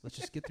Christmas. Let's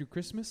just get through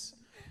Christmas,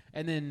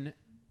 and then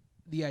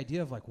the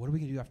idea of like, what are we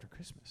gonna do after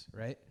Christmas,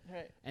 right?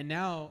 Right. And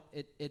now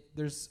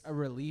there's a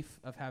relief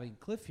of having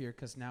Cliff here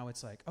because now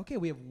it's like, okay,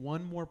 we have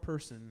one more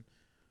person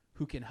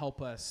who can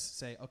help us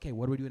say, okay,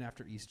 what are we doing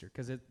after Easter?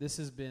 Because this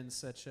has been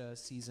such a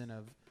season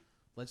of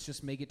let's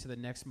just make it to the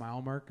next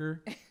mile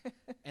marker,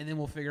 and then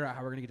we'll figure out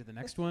how we're going to get to the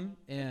next one.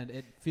 And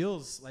it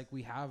feels like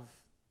we have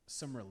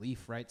some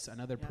relief, right? So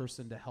another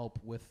person to help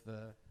with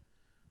the,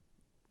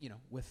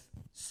 with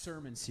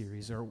sermon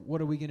series, or what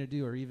are we going to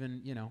do, or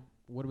even,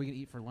 what are we going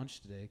to eat for lunch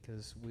today?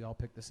 Because we all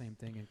pick the same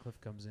thing, and Cliff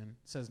comes in,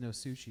 says no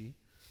sushi,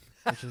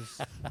 which is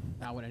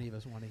not what any of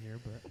us want to hear,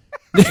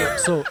 but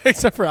So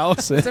Except for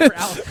Allison. except for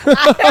Alex.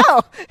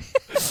 I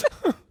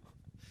know.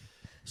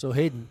 So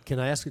Hayden, can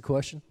I ask a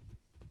question?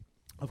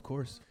 Of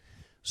course.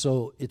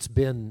 So it's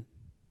been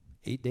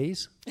 8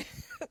 days?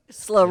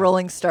 Slow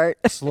rolling start.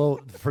 Slow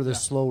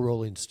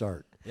rolling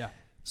start. Yeah.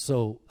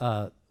 So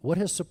what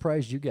has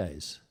surprised you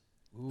guys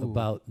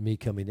about me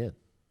coming in?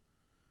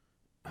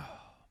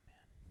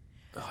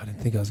 Oh, I didn't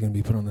think I was going to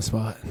be put on the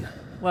spot.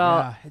 Well,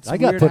 Yeah, it's I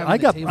got weird put having I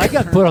the got table I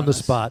got turned put on the us.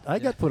 spot. I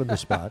got put on the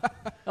spot.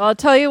 I'll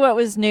tell you what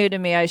was new to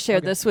me. I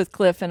shared this with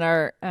Cliff in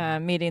our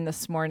meeting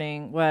this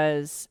morning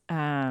was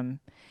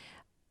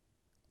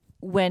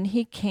when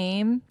he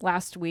came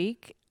last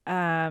week,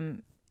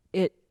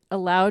 it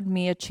allowed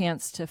me a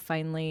chance to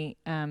finally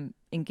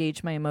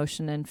engage my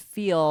emotion and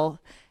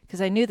feel,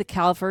 because I knew the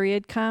Calvary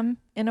had come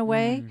in a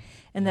way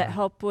and that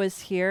help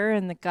was here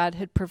and that God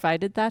had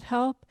provided that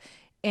help.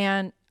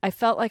 And I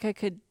felt like I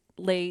could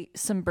lay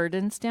some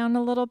burdens down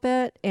a little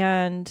bit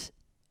and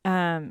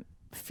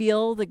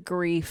feel the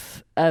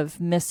grief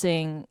of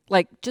missing,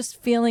 like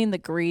just feeling the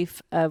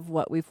grief of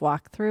what we've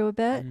walked through a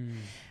bit.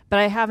 But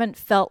I haven't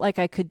felt like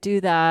I could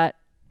do that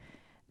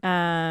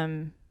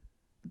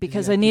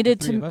because I needed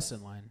the three of to. us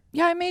in line.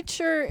 Yeah, I made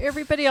sure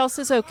everybody else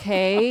is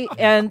okay,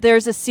 and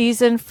there's a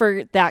season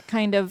for that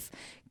kind of.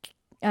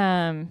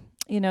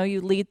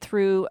 You lead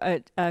through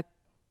a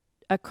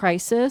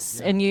crisis,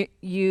 and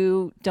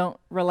you don't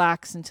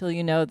relax until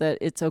you know that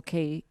it's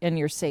okay and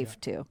you're safe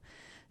too.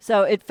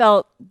 So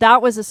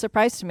that was a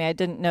surprise to me. I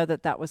didn't know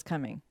that was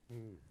coming.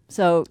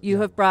 So you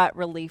have brought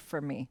relief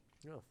for me.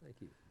 Oh, thank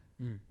you.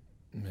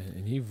 Man,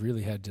 and you've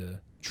really had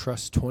to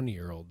trust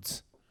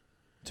 20-year-olds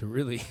to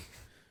really.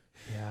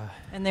 Yeah.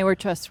 And they were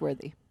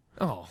trustworthy.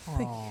 Oh,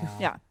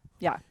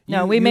 Yeah.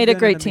 No, we made a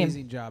great team.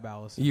 Amazing job,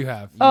 Allison. you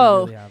have. You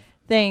really have.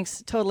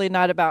 Thanks. Totally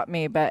not about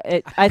me, but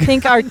I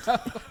think our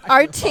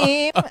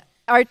team.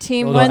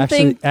 Well, one no,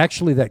 thing.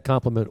 actually, that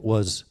compliment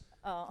was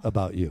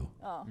about you.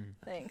 Oh,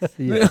 thanks.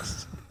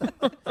 Yes.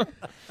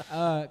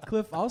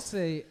 Cliff, I'll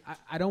say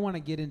I don't want to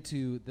get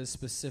into the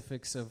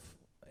specifics of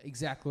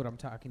exactly what I'm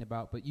talking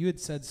about, but you had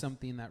said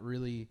something that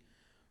really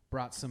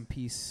brought some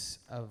peace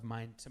of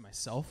mind to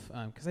myself,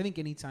 because I think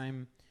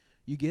anytime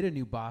you get a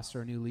new boss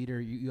or a new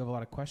leader, you have a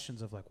lot of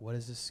questions of like, what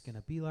is this going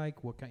to be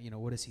like? What kind,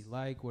 what is he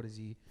like? What is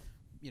he,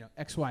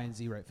 X, Y, and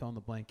Z, right? Fill in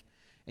the blank.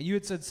 And you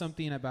had said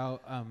something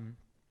about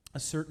a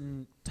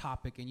certain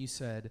topic, and you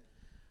said,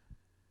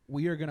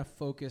 we are going to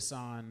focus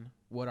on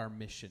what our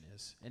mission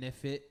is. And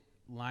if it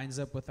lines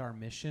up with our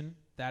mission,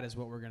 that is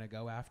what we're going to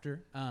go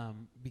after.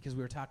 Because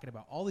we were talking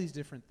about all these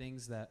different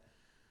things that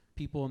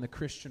people in the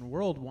Christian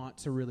world want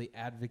to really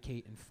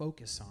advocate and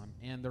focus on.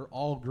 And they're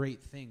all great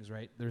things,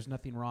 right? There's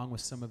nothing wrong with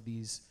some of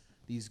these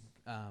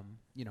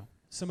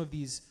some of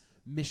these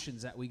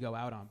missions that we go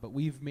out on. But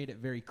we've made it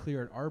very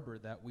clear at Arbor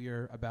that we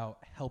are about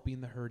helping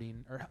the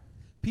hurting, or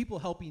people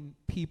helping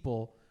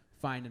people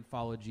find and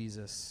follow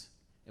Jesus.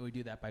 And we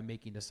do that by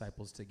making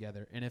disciples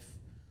together. And if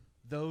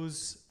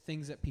those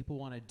things that people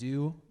want to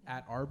do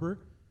at Arbor,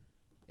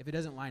 if it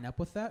doesn't line up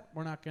with that,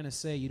 we're not going to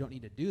say you don't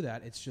need to do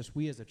that. It's just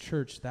we as a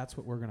church, that's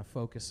what we're going to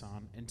focus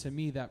on. And to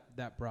me,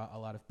 that brought a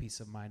lot of peace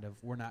of mind of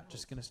we're not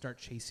just going to start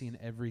chasing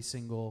every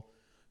single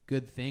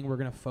good thing. We're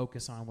going to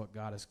focus on what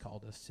God has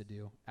called us to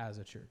do as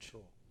a church.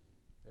 Cool.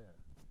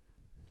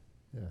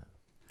 Yeah.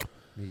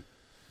 Neat.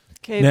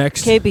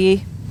 Next.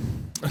 KB.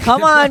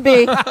 Come on,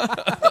 B.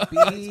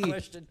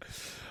 Question.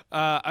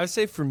 I would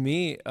say for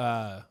me,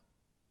 I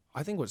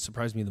think what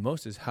surprised me the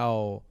most is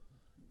how,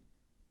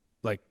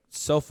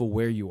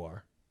 self-aware you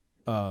are.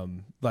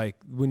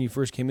 When you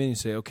first came in, you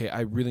say, okay,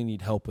 I really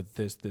need help with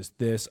this.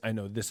 I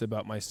know this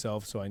about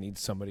myself, so I need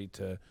somebody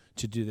to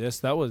do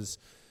this. That was,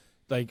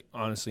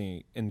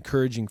 honestly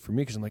encouraging for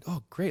me because I'm like,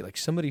 oh, great.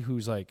 Somebody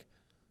who's,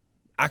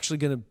 actually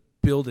going to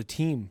build a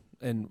team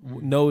and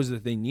knows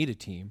that they need a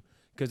team.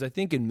 Because I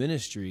think in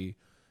ministry,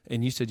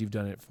 and you said you've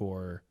done it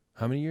for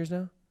how many years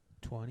now?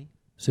 20.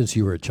 Since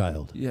you were a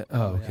child. Yeah.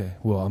 Oh, okay. Yeah.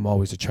 Well, I'm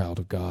always a child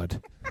of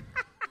God.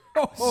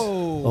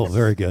 Oh,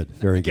 very good.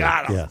 Very good.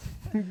 Got him. Yeah.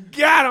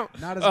 Got him.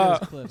 Not as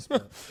good as Cliff's,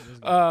 but it is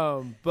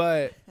good.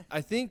 But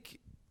I think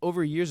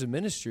over years of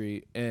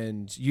ministry,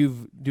 and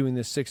you've doing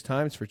this 6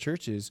 times for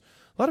churches,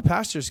 a lot of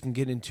pastors can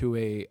get into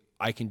a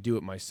I can do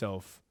it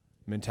myself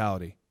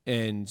mentality.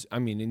 And I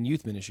mean, in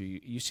youth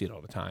ministry, you see it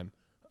all the time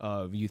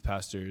of youth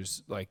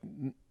pastors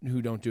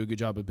who don't do a good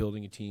job of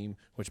building a team,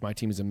 which my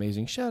team is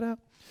amazing. Shout out.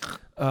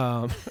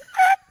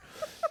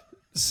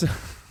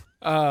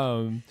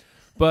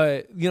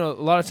 But a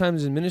lot of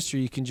times in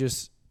ministry, you can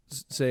just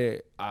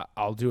say,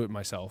 I'll do it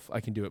myself. I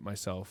can do it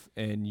myself.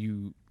 And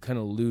you kind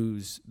of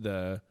lose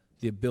the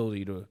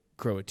ability to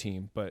grow a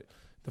team. But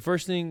the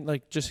first thing,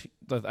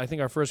 I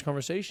think our first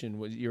conversation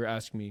was you were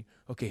asking me,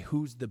 okay,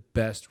 who's the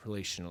best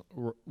relational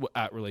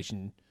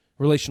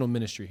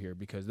ministry here?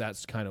 Because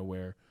that's kind of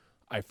where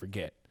I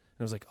forget.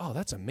 And I was like, oh,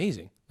 that's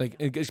amazing.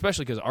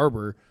 Especially because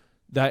Arbor,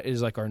 that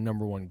is our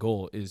number one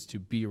goal is to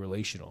be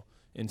relational.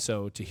 And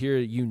so to hear,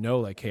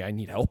 hey, I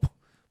need help.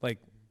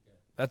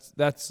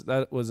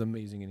 That was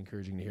amazing and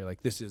encouraging to hear.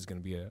 This is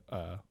going to be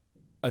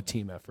a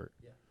team effort.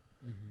 Yeah.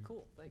 Mm-hmm.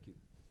 Cool. Thank you.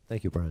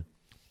 Thank you, Brian.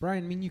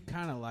 Brian, I mean, you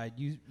kind of lied.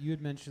 You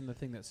had mentioned the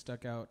thing that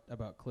stuck out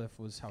about Cliff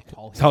was how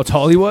tall he was. How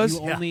tall he was?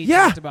 You only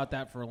Yeah. talked about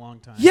that for a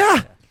long time.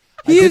 Yeah.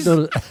 I He did is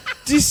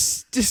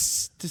notice-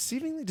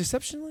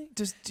 deceptionally.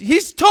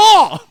 He's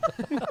tall.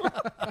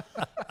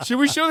 Should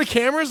we show the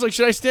cameras?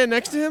 Should I stand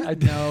next to him?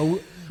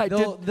 No, I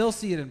they'll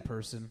see it in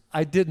person.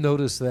 I did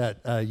notice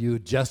that you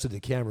adjusted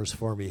the cameras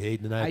for me,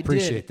 Hayden, and I I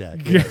appreciate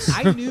did. that. Yes.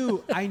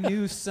 I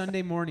knew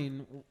Sunday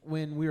morning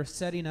when we were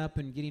setting up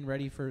and getting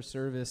ready for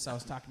service, I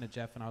was talking to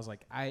Jeff and I was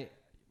like,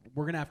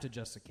 we're going to have to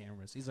adjust the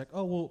cameras. He's like,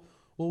 oh,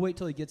 we'll wait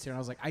till he gets here. And I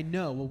was like, I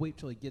know, we'll wait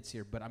till he gets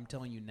here, but I'm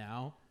telling you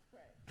now,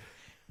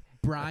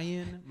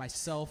 Brian,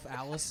 myself,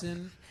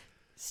 Allison.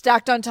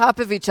 Stacked on top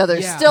of each other,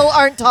 Yeah. still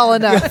aren't tall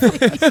enough.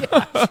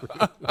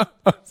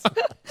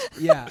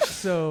 Yeah,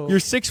 so. You're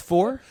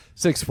 6'4"?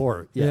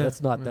 6'4". Yeah, Yeah.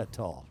 that's not that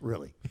tall,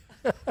 really.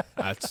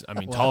 That's, I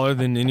mean, taller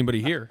than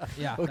anybody here.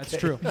 Yeah, that's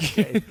true.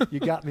 Okay, you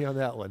got me on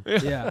that one.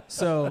 Yeah.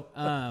 So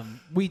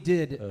we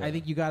did. I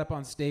think you got up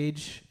on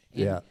stage.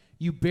 And Yeah.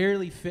 You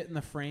barely fit in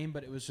the frame,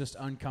 but it was just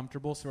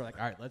uncomfortable. So we're like,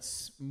 all right,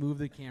 let's move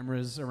the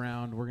cameras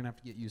around. We're gonna have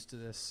to get used to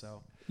this.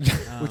 So,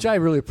 Which I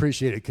really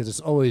appreciate it because it's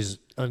always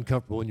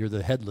uncomfortable when you're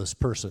the headless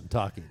person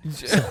talking.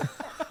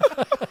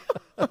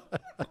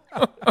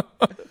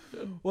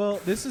 well,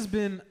 this has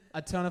been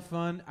a ton of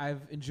fun.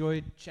 I've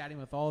enjoyed chatting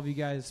with all of you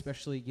guys,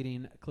 especially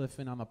getting Cliff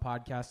in on the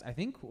podcast. I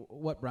think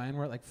Brian,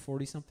 we're at like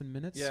 40-something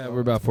minutes. Yeah, so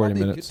we're about it's 40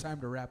 probably minutes. A good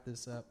time to wrap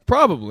this up.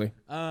 Probably.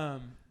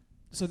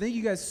 So thank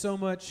you guys so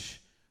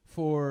much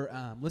for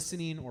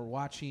listening or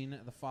watching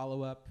the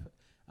follow-up.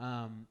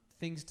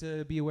 Things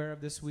to be aware of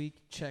this week.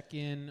 Check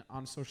in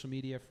on social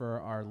media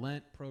for our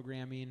Lent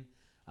programming.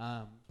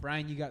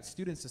 Brian, you got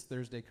students this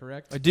Thursday,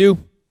 correct? I do.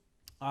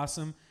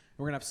 Awesome.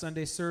 We're going to have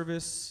Sunday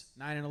service,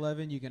 9 and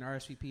 11. You can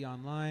RSVP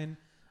online.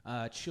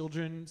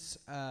 Children's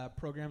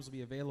programs will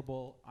be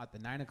available at the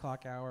 9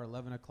 o'clock hour,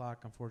 11 o'clock.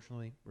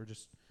 Unfortunately, we're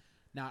just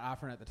not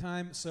offering at the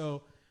time.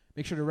 So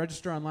make sure to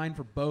register online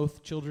for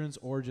both children's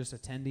or just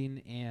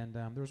attending. And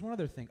there was one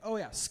other thing. Oh,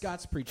 yeah,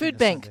 Scott's preaching Food this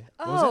bank. Sunday.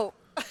 What was Oh,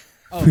 it?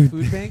 Oh,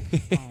 food bank?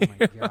 Oh,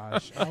 my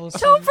gosh.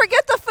 Allison, don't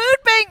forget the food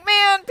bank,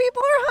 man.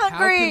 People are how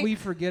hungry. can we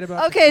forget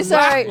about Okay, the food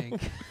sorry.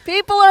 bank?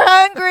 People are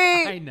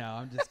hungry. I know.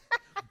 I'm just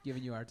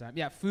giving you our time.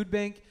 Yeah, food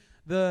bank.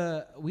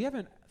 We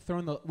haven't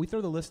we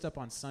throw the list up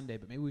on Sunday,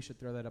 but maybe we should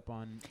throw that up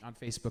on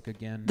Facebook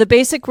again. The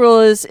basic rule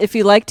is if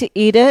you like to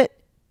eat it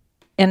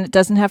and it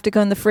doesn't have to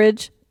go in the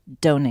fridge,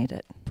 donate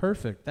it.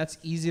 Perfect. That's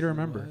easy to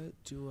remember. What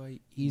do I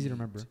Easy to eat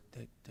remember.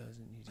 that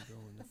doesn't need to go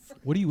in the fridge?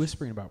 What are you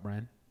whispering about,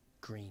 Brian?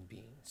 Green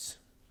beans.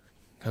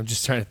 I'm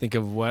just trying to think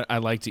of what I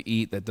like to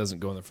eat that doesn't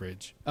go in the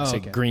fridge. Oh, Say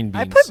okay. green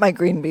beans. I put my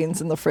green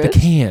beans in the the fridge.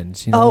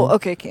 cans. You know? Oh,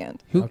 okay,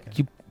 canned. Who, Okay.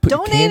 you put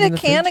your Donate cans in a the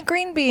can fridge? of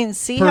green beans.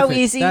 See how Perfect.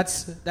 easy?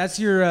 That's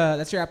your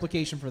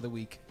application for the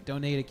week.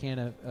 Donate a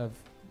can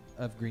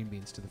of green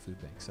beans to the food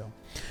bank. So,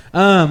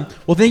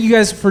 well, thank you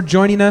guys for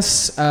joining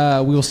us.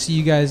 We will see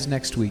you guys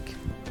next week.